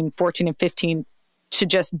 2013, 14, and 15 to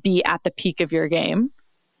just be at the peak of your game?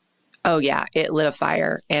 Oh, yeah. It lit a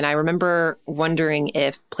fire. And I remember wondering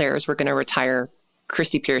if players were going to retire,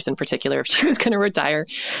 Christy Pierce in particular, if she was going to retire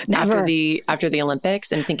after the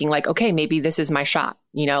Olympics, and thinking like, okay, maybe this is my shot,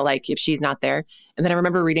 like if she's not there. And then I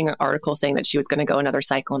remember reading an article saying that she was going to go another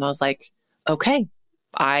cycle. And I was like, okay,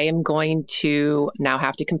 I am going to now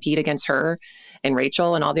have to compete against her and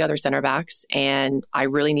Rachel and all the other center backs. And I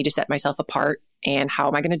really need to set myself apart. And how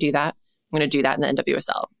am I going to do that? I'm going to do that in the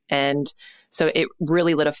NWSL. And so it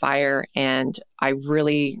really lit a fire. And I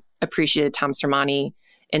really appreciated Tom Sermanni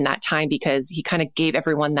in that time, because he kind of gave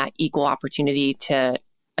everyone that equal opportunity to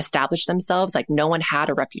establish themselves. Like no one had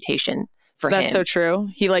a reputation for him. That's so true.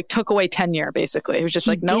 He took away tenure, basically. It was just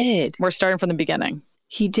nope, we're starting from the beginning.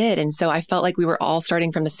 He did. And so I felt like we were all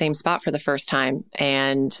starting from the same spot for the first time.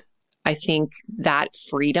 And I think that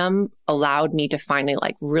freedom allowed me to finally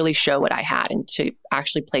really show what I had and to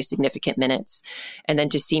actually play significant minutes. And then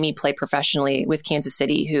to see me play professionally with Kansas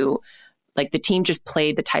City, who the team just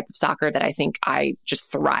played the type of soccer that I think I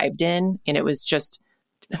just thrived in. And it was just,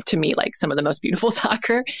 to me, some of the most beautiful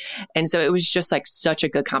soccer. And so it was just such a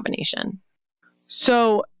good combination.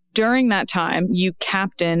 So during that time, you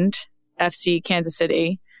captained FC Kansas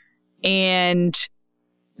City. And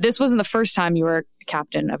this wasn't the first time you were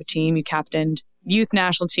captain of a team. You captained youth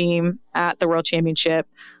national team at the World Championship.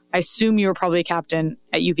 I assume you were probably a captain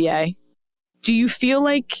at UVA. Do you feel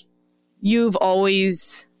like you've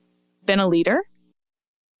always been a leader?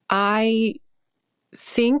 I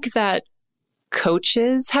think that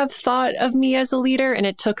coaches have thought of me as a leader, and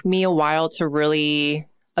it took me a while to really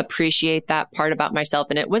appreciate that part about myself.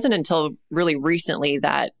 And it wasn't until really recently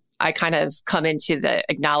that I kind of come into the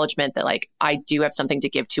acknowledgement that like I do have something to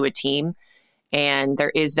give to a team and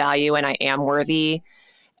there is value and I am worthy.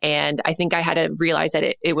 And I think I had to realize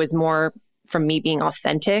that it was more from me being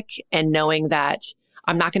authentic and knowing that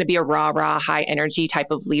I'm not going to be a rah, high energy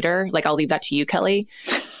type of leader. Like I'll leave that to you, Kelly,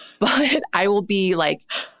 but I will be like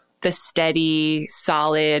the steady,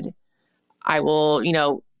 solid, I will,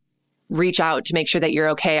 reach out to make sure that you're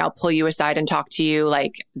okay. I'll pull you aside and talk to you,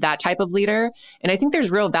 like that type of leader. And I think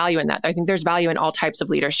there's real value in that. I think there's value in all types of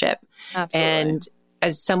leadership. Absolutely. And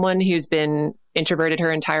as someone who's been introverted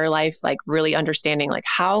her entire life, like really understanding like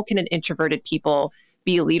how can an introverted people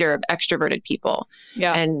be a leader of extroverted people?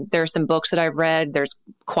 Yeah. And there are some books that I've read. There's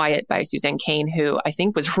Quiet by Suzanne Cain, who I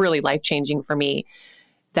think was really life-changing for me,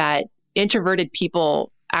 that introverted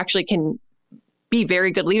people actually can be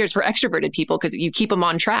very good leaders for extroverted people because you keep them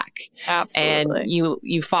on track. Absolutely. And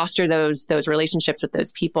you foster those relationships with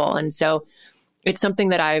those people. And so it's something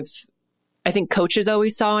that I think coaches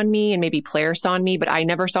always saw in me and maybe players saw in me, but I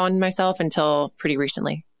never saw in myself until pretty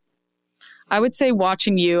recently. I would say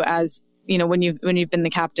watching you as, when you've been the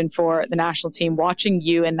captain for the national team, watching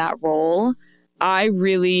you in that role, I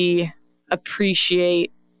really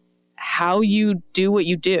appreciate how you do what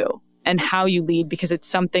you do and how you lead, because it's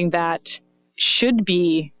something that should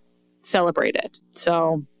be celebrated.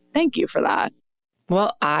 So thank you for that.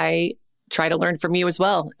 Well, I try to learn from you as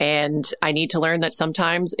well. And I need to learn that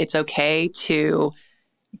sometimes it's okay to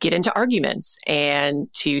get into arguments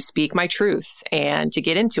and to speak my truth and to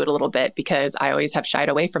get into it a little bit, because I always have shied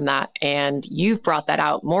away from that. And you've brought that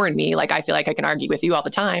out more in me. Like I feel like I can argue with you all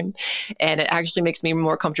the time. And it actually makes me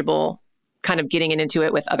more comfortable kind of getting into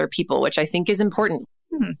it with other people, which I think is important.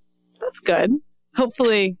 That's good.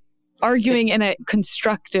 Hopefully arguing in a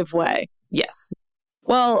constructive way. Yes.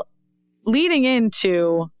 Well, leading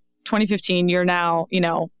into 2015, you're now,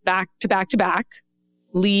 back to back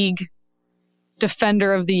league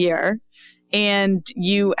defender of the year, and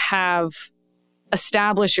you have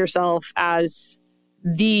established yourself as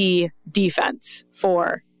the defense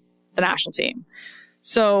for the national team.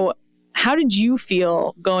 So how did you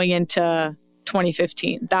feel going into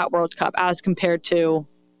 2015, that World Cup, as compared to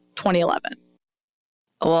 2011?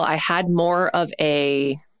 Well, I had more of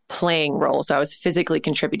a playing role, so I was physically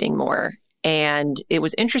contributing more. And it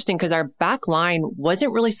was interesting because our back line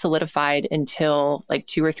wasn't really solidified until like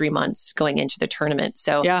 2 or 3 months going into the tournament.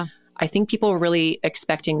 So yeah. I think people were really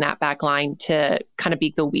expecting that back line to kind of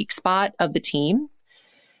be the weak spot of the team.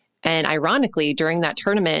 And ironically, during that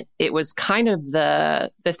tournament, it was kind of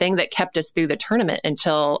the thing that kept us through the tournament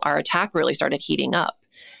until our attack really started heating up.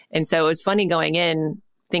 And so it was funny going in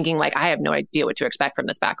thinking like, I have no idea what to expect from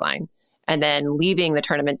this back line. And then leaving the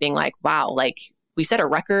tournament being like, wow, like we set a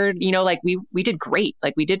record, like we did great.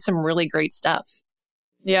 Like we did some really great stuff.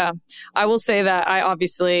 Yeah. I will say that I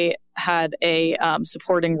obviously had a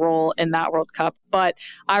supporting role in that World Cup, but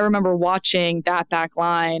I remember watching that back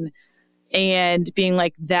line and being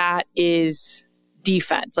like, that is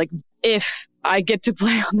defense. Like if I get to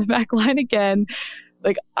play on the back line again,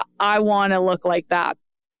 like I want to look like that.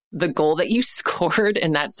 The goal that you scored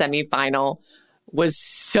in that semifinal was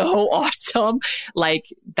so awesome. Like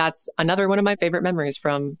that's another one of my favorite memories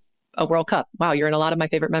from a World Cup. Wow, you're in a lot of my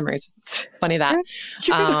favorite memories. Funny that.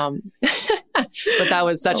 But that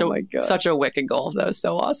was such a wicked goal. That was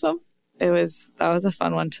so awesome. That was a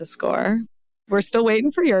fun one to score. We're still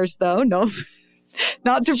waiting for yours though. No,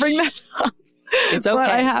 not to bring that up. It's okay.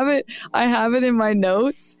 But I have it in my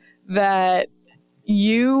notes that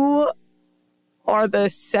you are the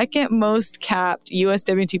second most capped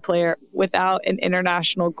USWNT player without an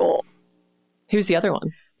international goal. Who's the other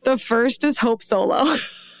one? The first is Hope Solo.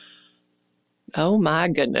 Oh my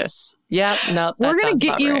goodness. Yeah, no, we're going to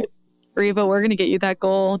get you, right. Reva, we're going to get you that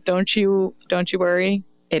goal. Don't you worry.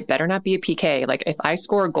 It better not be a PK. Like if I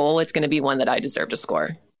score a goal, it's going to be one that I deserve to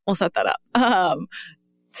score. We'll set that up.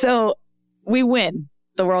 So we win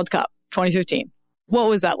the World Cup 2015. What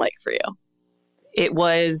was that like for you? It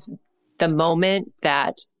was the moment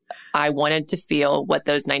that I wanted to feel what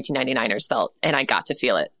those 1999ers felt. And I got to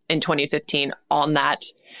feel it in 2015 on that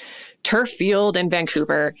turf field in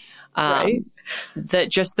Vancouver. Right.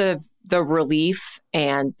 The relief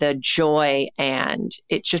and the joy, and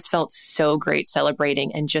it just felt so great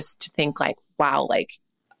celebrating, and just to think like, wow, like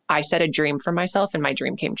I set a dream for myself and my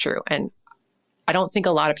dream came true. And I don't think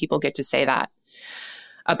a lot of people get to say that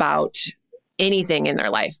about anything in their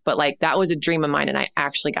life, but like that was a dream of mine and I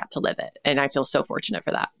actually got to live it. And I feel so fortunate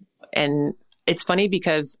for that. And it's funny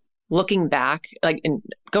because looking back, like in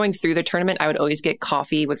going through the tournament, I would always get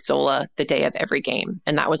coffee with Zola the day of every game.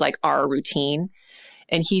 And that was like our routine.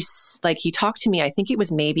 And he talked to me, I think it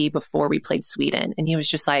was maybe before we played Sweden. And he was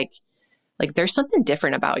just like, there's something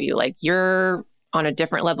different about you. Like you're on a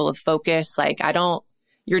different level of focus. Like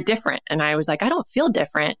you're different. And I was like, I don't feel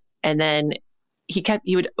different. And then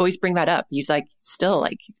he would always bring that up. He's like, still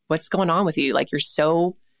like, what's going on with you? Like you're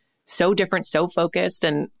so different, so focused.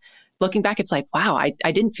 And looking back, it's like, wow,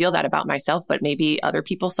 I didn't feel that about myself, but maybe other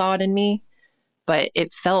people saw it in me. But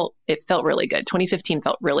it felt really good. 2015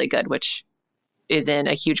 felt really good, which is in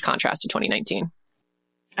a huge contrast to 2019.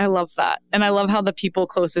 I love that. And I love how the people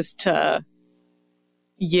closest to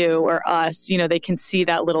you or us, they can see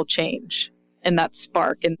that little change and that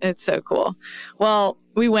spark. And it's so cool. Well,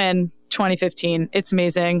 we win 2015. It's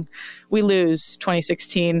amazing. We lose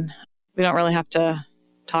 2016. We don't really have to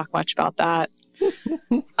talk much about that.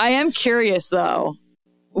 I am curious, though,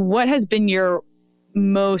 what has been your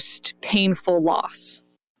most painful loss?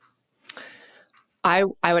 I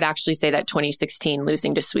would actually say that 2016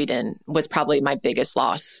 losing to Sweden was probably my biggest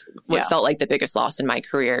loss. What felt like the biggest loss in my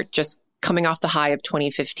career. Just coming off the high of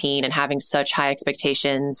 2015 and having such high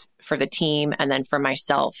expectations for the team and then for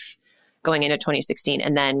myself going into 2016,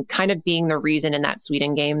 and then kind of being the reason in that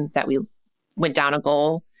Sweden game that we went down a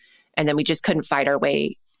goal and then we just couldn't fight our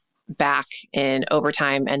way back in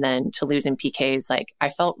overtime, and then to lose in PKs. Like I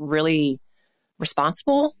felt really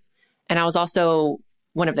responsible, and I was also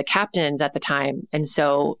one of the captains at the time, and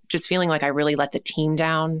so just feeling like I really let the team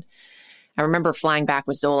down. I remember flying back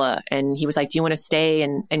with Zola, and he was like, do you want to stay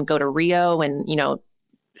and go to Rio and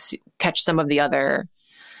catch some of the other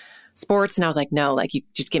sports? And I was like, no, like you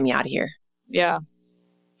just get me out of here. Yeah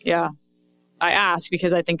I asked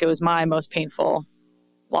because I think it was my most painful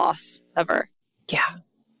loss ever.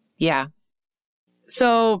 Yeah.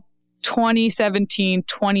 So 2017,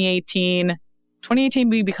 2018,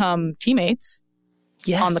 we become teammates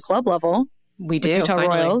on the club level. We do. Utah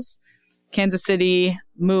finally. Royals. Kansas City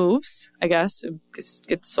moves, I guess,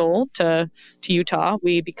 gets sold to Utah.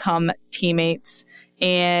 We become teammates.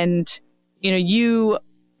 And, you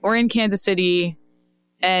were in Kansas City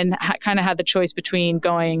and kind of had the choice between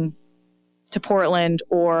going to Portland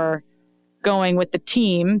or going with the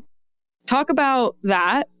team. Talk about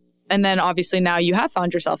that. And then obviously now you have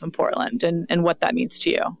found yourself in Portland and what that means to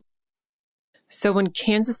you. So when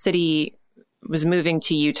Kansas City was moving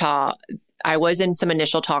to Utah, I was in some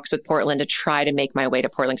initial talks with Portland to try to make my way to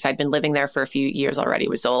Portland because I'd been living there for a few years already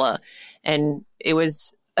with Zola. And it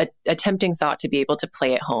was a tempting thought to be able to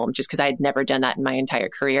play at home just because I had never done that in my entire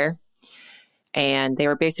career. And they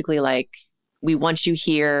were basically like, we want you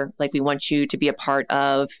here. Like, we want you to be a part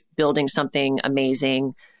of building something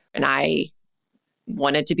amazing. And I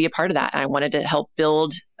wanted to be a part of that. I wanted to help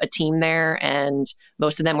build a team there. And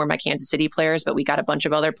most of them were my Kansas City players, but we got a bunch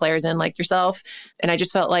of other players in like yourself. And I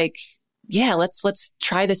just felt like, yeah, let's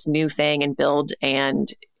try this new thing and build. And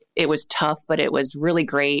it was tough, but it was really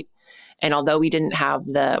great. And although we didn't have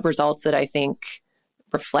the results that I think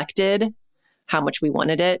reflected how much we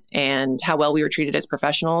wanted it and how well we were treated as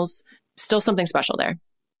professionals, still something special there.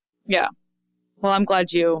 Yeah. Well, I'm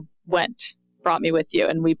glad you brought me with you.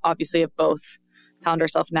 And we obviously have both found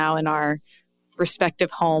ourselves now in our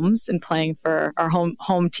respective homes and playing for our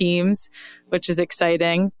home teams, which is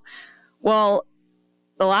exciting. Well,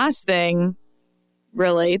 the last thing,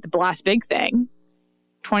 really, the last big thing,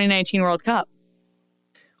 2019 World Cup.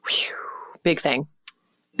 Whew, big thing.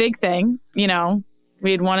 Big thing.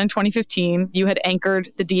 We had won in 2015. You had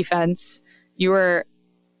anchored the defense. You were,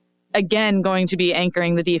 again, going to be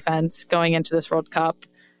anchoring the defense going into this World Cup.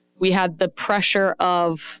 We had the pressure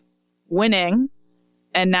of winning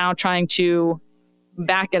and now trying to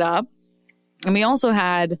back it up. And we also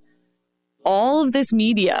had all of this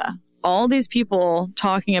media, all these people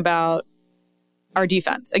talking about our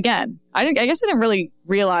defense. Again, I guess I didn't really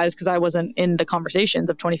realize because I wasn't in the conversations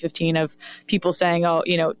of 2015 of people saying,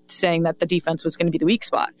 saying that the defense was going to be the weak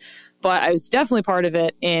spot. But I was definitely part of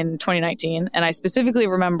it in 2019. And I specifically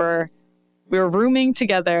remember we were rooming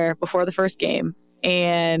together before the first game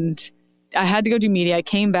and I had to go do media. I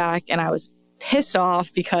came back and I was pissed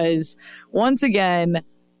off because once again,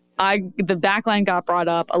 the backline got brought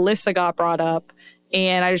up, Alyssa got brought up.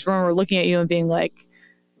 And I just remember looking at you and being like,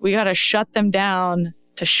 we got to shut them down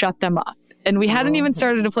to shut them up. And we hadn't even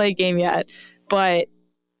started to play a game yet, but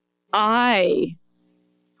I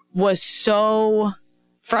was so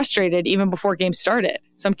frustrated even before game started.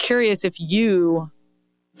 So I'm curious if you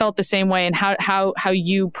felt the same way and how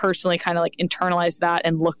you personally kind of like internalized that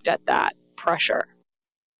and looked at that pressure.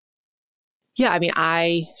 Yeah, I mean,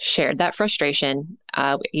 I shared that frustration.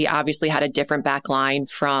 We obviously had a different back line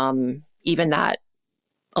from even that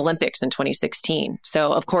Olympics in 2016.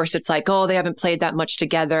 So, of course, it's like, oh, they haven't played that much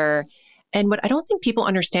together. And what I don't think people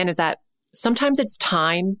understand is that sometimes it's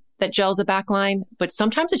time that gels a back line, but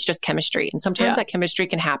sometimes it's just chemistry. And sometimes that chemistry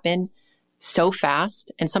can happen so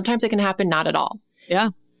fast, and sometimes it can happen not at all. Yeah.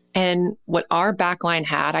 And what our back line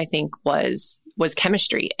had, I think, was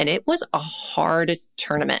chemistry. And it was a hard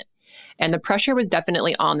tournament. And the pressure was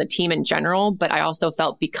definitely on the team in general. But I also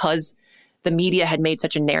felt because the media had made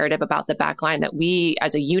such a narrative about the back line that we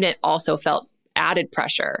as a unit also felt added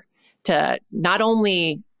pressure to not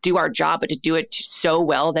only do our job, but to do it so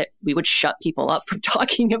well that we would shut people up from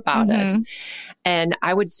talking about us. And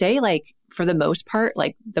I would say, like, for the most part,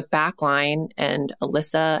 like the back line and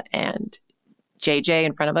Alyssa and JJ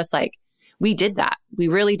in front of us, like, we did that. We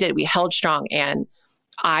really did. We held strong. And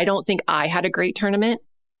I don't think I had a great tournament.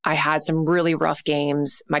 I had some really rough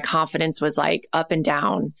games. My confidence was like up and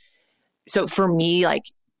down. So for me, like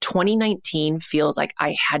 2019 feels like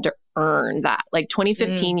I had to earn that. Like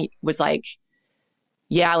 2015 was like,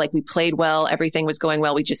 yeah, like we played well. Everything was going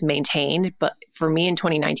well. We just maintained. But for me in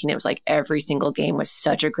 2019, it was like every single game was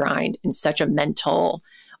such a grind and such a mental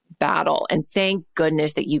battle. And thank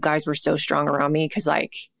goodness that you guys were so strong around me, because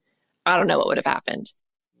like, I don't know what would have happened.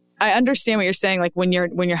 I understand what you're saying. Like when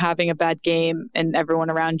you're having a bad game and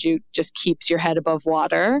everyone around you just keeps your head above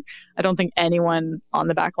water. I don't think anyone on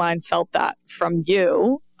the back line felt that from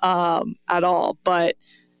you at all. But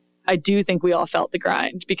I do think we all felt the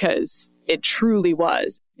grind, because it truly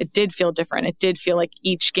was. It did feel different. It did feel like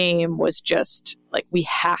each game was just like, we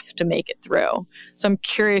have to make it through. So I'm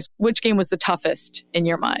curious, which game was the toughest in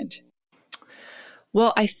your mind?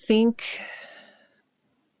 Well, I think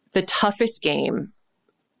the toughest game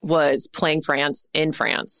was playing France in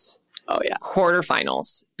France. Oh, yeah.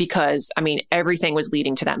 Quarterfinals, because I mean, everything was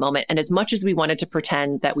leading to that moment. And as much as we wanted to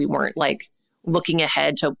pretend that we weren't like looking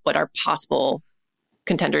ahead to what our possible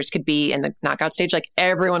contenders could be in the knockout stage, like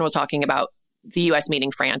everyone was talking about the US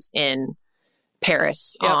meeting France in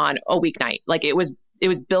Paris on a weeknight. Like it was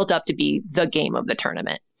built up to be the game of the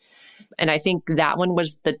tournament. And I think that one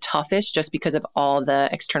was the toughest just because of all the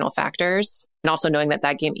external factors. And also knowing that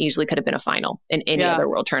that game easily could have been a final in any other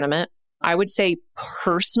world tournament. I would say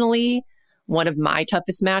personally, one of my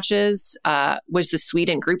toughest matches was the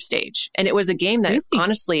Sweden group stage. And it was a game that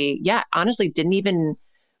honestly didn't even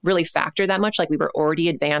really factor that much. Like we were already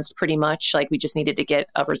advanced pretty much. Like we just needed to get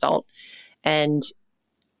a result. And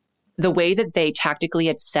the way that they tactically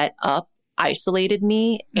had set up isolated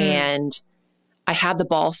me. And I had the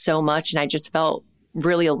ball so much and I just felt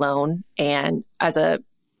really alone. And as a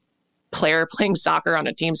player playing soccer on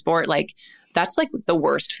a team sport, like that's like the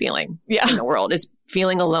worst feeling in the world, is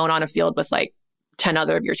feeling alone on a field with like 10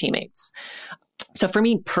 other of your teammates. So for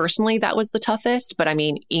me personally, that was the toughest. But I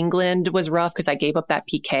mean, England was rough because I gave up that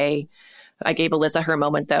PK. I gave Alyssa her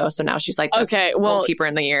moment though. So now she's like, goalkeeper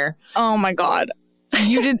in the year. Oh my God.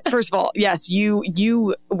 You did, first of all, yes,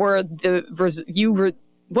 you were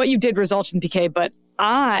what you did resulted in PK, but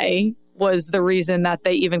I was the reason that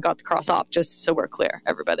they even got the cross off, just so we're clear,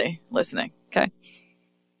 everybody listening. Okay.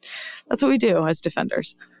 That's what we do as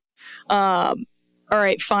defenders. All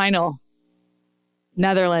right, final.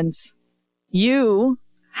 Netherlands. You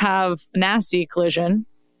have a nasty collision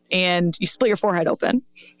and you split your forehead open.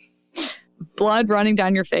 Blood running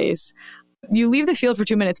down your face. You leave the field for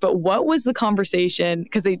 2 minutes, but what was the conversation?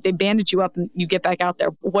 Because they bandaged you up and you get back out there.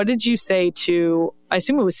 What did you say to, I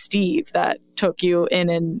assume it was Steve that took you in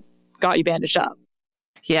and got you bandaged up?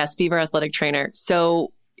 Yeah, Steve, our athletic trainer.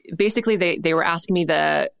 So basically they were asking me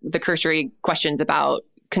the cursory questions about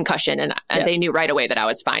concussion, and they knew right away that I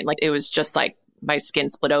was fine. Like it was just like my skin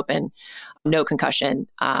split open, no concussion.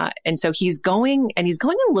 And so he's going a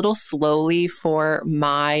little slowly for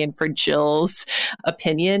my and for Jill's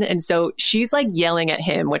opinion. And so she's like yelling at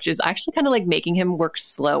him, which is actually kind of like making him work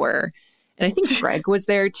slower. And I think Greg was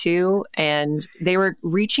there too. And they were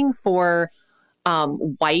reaching for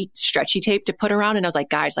white stretchy tape to put around. And I was like,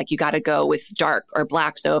 guys, like you got to go with dark or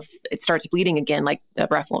black. So if it starts bleeding again, like the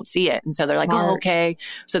ref won't see it. And so they're like, oh, okay.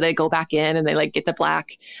 So they go back in and they like get the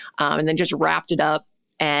black and then just wrapped it up.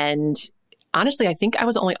 And honestly, I think I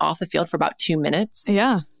was only off the field for about 2 minutes.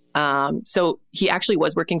 Yeah. So he actually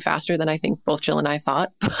was working faster than I think both Jill and I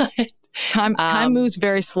thought. But time moves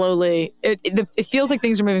very slowly. It feels like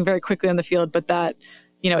things are moving very quickly on the field, but that,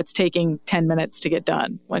 it's taking 10 minutes to get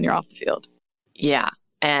done when you're off the field. Yeah.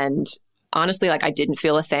 And honestly, like I didn't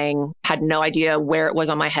feel a thing, had no idea where it was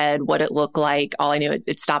on my head, what it looked like. All I knew,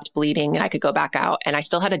 it stopped bleeding and I could go back out. And I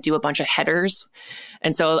still had to do a bunch of headers.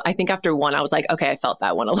 And so I think after one, I was like, okay, I felt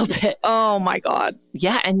that one a little bit. Oh my God.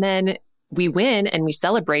 Yeah. And then we win and we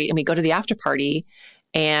celebrate and we go to the after party.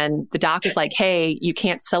 And the doc is like, hey, you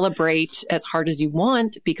can't celebrate as hard as you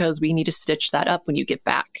want because we need to stitch that up when you get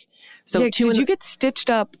back. So yeah, did you get stitched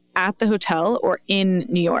up at the hotel or in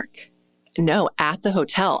New York? No, at the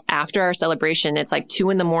hotel. After our celebration, it's like 2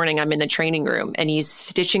 a.m. I'm in the training room and he's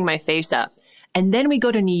stitching my face up. And then we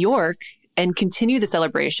go to New York and continue the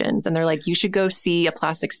celebrations. And they're like, you should go see a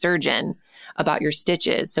plastic surgeon about your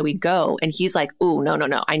stitches. So we go and he's like, oh, no.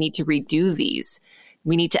 I need to redo these.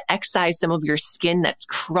 We need to excise some of your skin that's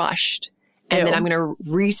crushed. And then I'm going to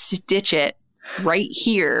restitch it right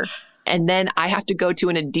here. And then I have to go to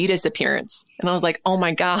an Adidas appearance. And I was like, oh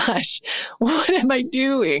my gosh, what am I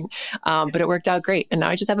doing? But it worked out great. And now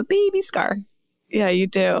I just have a baby scar. Yeah, you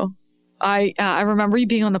do. I remember you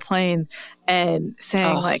being on the plane and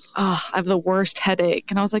saying like, oh, I have the worst headache.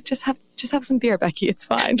 And I was like, just have some beer, Becky. It's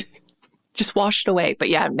fine. Just wash it away. But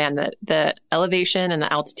yeah, man, the elevation and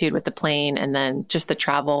the altitude with the plane and then just the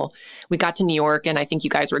travel. We got to New York and I think you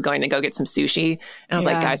guys were going to go get some sushi. And I was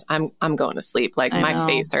like, guys, I'm going to sleep. Like my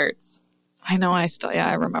face hurts. I know.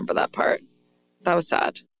 I remember that part. That was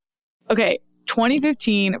sad. Okay.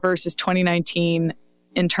 2015 versus 2019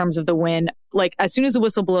 in terms of the win. Like as soon as the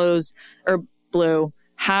whistle blew,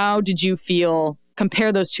 how did you feel?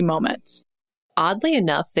 Compare those two moments. Oddly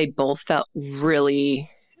enough, they both felt really,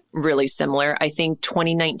 really similar. I think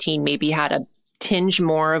 2019 maybe had a tinge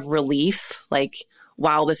more of relief, like,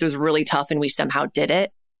 wow, this was really tough and we somehow did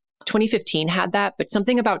it. 2015 had that, but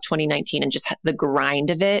something about 2019 and just the grind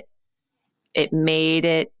of it, it made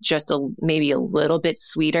it just maybe a little bit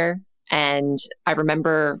sweeter. And I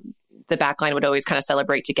remember the backline would always kind of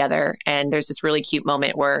celebrate together. And there's this really cute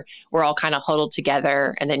moment where we're all kind of huddled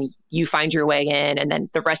together and then you find your way in and then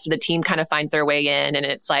the rest of the team kind of finds their way in. And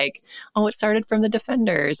it's like, oh, it started from the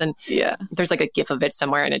defenders. And there's like a gif of it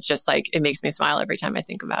somewhere. And it's just like, it makes me smile every time I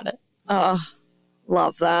think about it. Oh,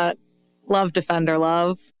 love that. Love defender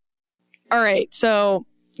love. All right. So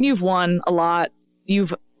you've won a lot.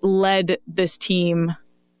 You've led this team,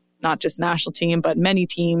 not just national team, but many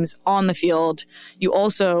teams on the field. You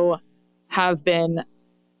also have been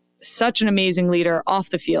such an amazing leader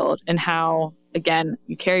off the field and how, again,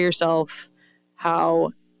 you carry yourself,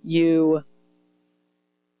 how you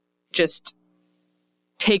just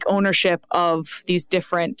take ownership of these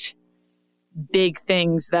different big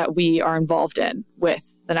things that we are involved in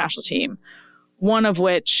with the national team. One of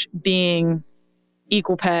which being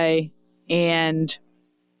equal pay, and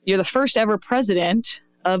you're the first ever president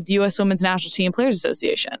of the U.S. Women's National Team Players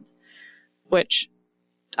Association, which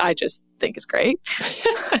I just think is great.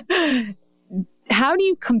 How do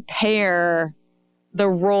you compare the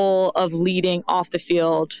role of leading off the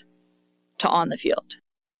field to on the field?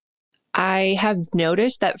 I have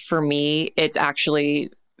noticed that for me, it's actually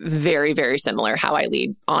very, very similar how I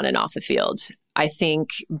lead on and off the field. I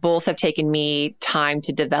think both have taken me time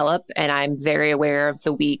to develop, and I'm very aware of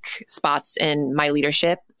the weak spots in my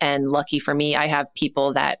leadership. And lucky for me, I have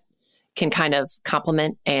people that can kind of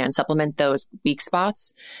complement and supplement those weak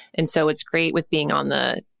spots. And so it's great with being on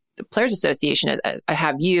the Players Association. I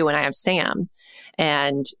have you and I have Sam,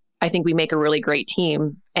 and I think we make a really great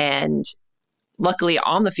team. And luckily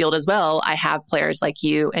on the field as well, I have players like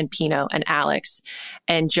you and Pino and Alex.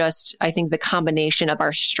 And just, I think the combination of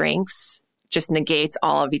our strengths just negates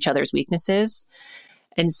all of each other's weaknesses.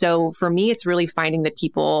 And so for me, it's really finding the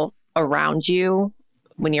people around you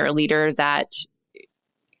when you're a leader that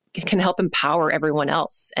can help empower everyone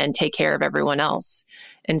else and take care of everyone else.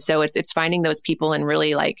 And so it's finding those people, and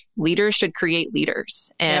really like leaders should create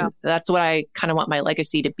leaders. And that's what I kind of want my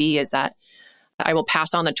legacy to be, is that I will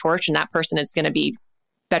pass on the torch and that person is going to be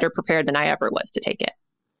better prepared than I ever was to take it.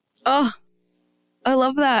 Oh, I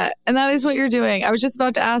love that. And that is what you're doing. I was just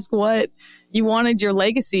about to ask what you wanted your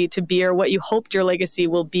legacy to be, or what you hoped your legacy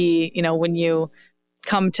will be, you know, when you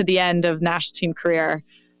come to the end of national team career.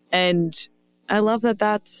 And I love that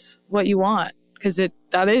that's what you want, because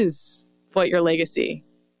that is what your legacy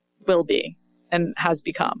will be and has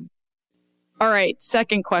become. All right.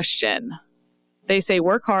 Second question. They say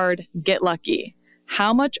work hard, get lucky.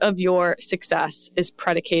 How much of your success is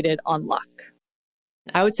predicated on luck?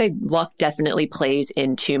 I would say luck definitely plays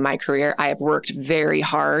into my career. I have worked very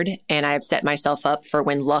hard and I have set myself up for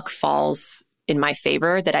when luck falls in my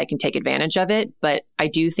favor that I can take advantage of it. But I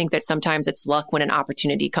do think that sometimes it's luck when an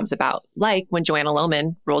opportunity comes about, like when Joanna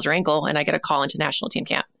Lohman rolls her ankle and I get a call into national team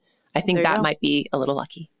camp. I think that might be a little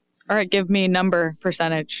lucky. All right, give me number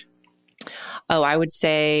percentage. Oh, I would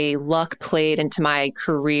say luck played into my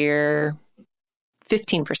career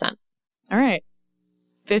 15%. All right.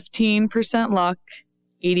 15% luck,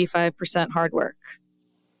 85% hard work.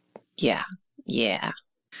 Yeah.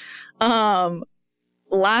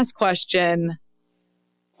 Last question.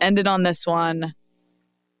 Ended on this one.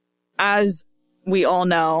 As we all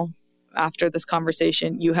know, after this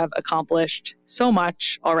conversation, you have accomplished so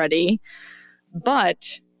much already.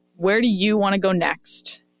 But where do you want to go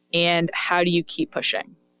next? And how do you keep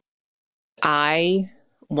pushing? I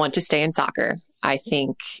want to stay in soccer. I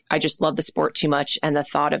think I just love the sport too much, and the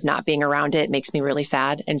thought of not being around it makes me really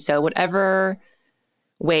sad. And so whatever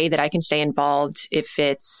way that I can stay involved, if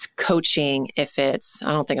it's coaching, if it's,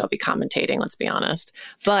 I don't think it'll be commentating, let's be honest.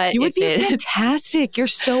 But you would be fantastic. You're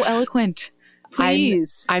so eloquent.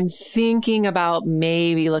 Please. I'm thinking about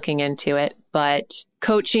maybe looking into it, but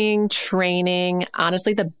coaching, training,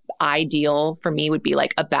 honestly, the ideal for me would be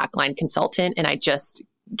like a backline consultant, and I just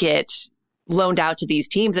get loaned out to these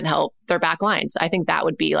teams and help their backlines. I think that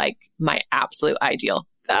would be like my absolute ideal.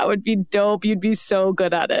 That would be dope. You'd be so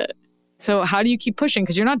good at it. So how do you keep pushing?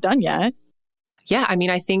 Because you're not done yet. Yeah, I mean,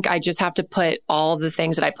 I think I just have to put all the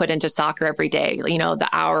things that I put into soccer every day, you know, the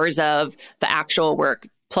hours of the actual work,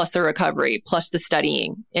 plus the recovery, plus the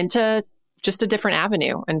studying, into just a different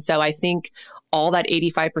avenue. And so I think all that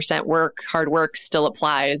 85% work, hard work still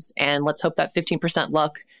applies. And let's hope that 15%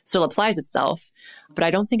 luck still applies itself. But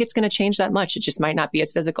I don't think it's going to change that much. It just might not be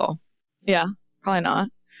as physical. Yeah, probably not.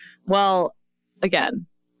 Well, again,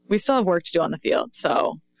 we still have work to do on the field.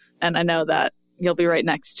 And I know that you'll be right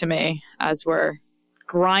next to me as we're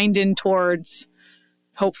grinding towards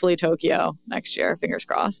hopefully Tokyo next year. Fingers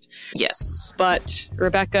crossed. Yes. But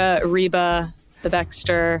Rebecca, Reba, the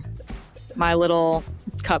Baxter, my little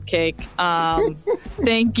cupcake,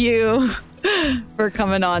 thank you for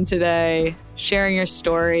coming on today, sharing your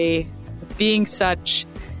story, being such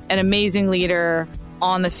an amazing leader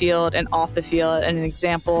on the field and off the field, and an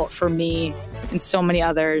example for me and so many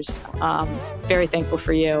others. Very thankful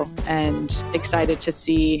for you and excited to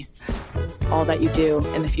see all that you do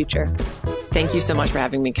in the future. Thank you so much for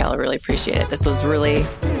having me, Kel. I really appreciate it. This was really,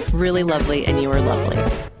 really lovely, and you were lovely.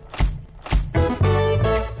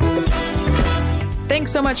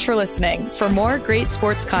 Thanks so much for listening. For more great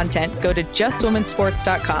sports content, go to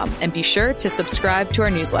justwomensports.com and be sure to subscribe to our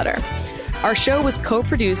newsletter. Our show was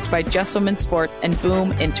co-produced by Just Women Sports and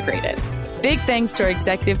Boom Integrated. Big thanks to our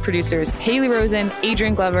executive producers, Haley Rosen,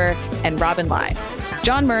 Adrian Glover, and Robin Lai.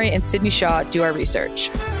 John Murray and Sydney Shaw do our research.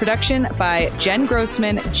 Production by Jen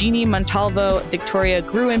Grossman, Jeannie Montalvo, Victoria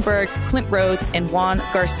Gruenberg, Clint Rhodes, and Juan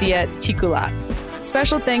Garcia Ticulat.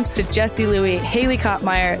 Special thanks to Jesse Louie, Haley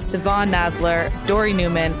Kottmeyer, Sivan Nadler, Dory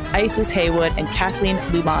Newman, Isis Haywood, and Kathleen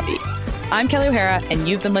Lumavi. I'm Kelly O'Hara, and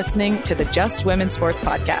you've been listening to the Just Women Sports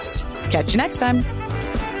Podcast. Catch you next time.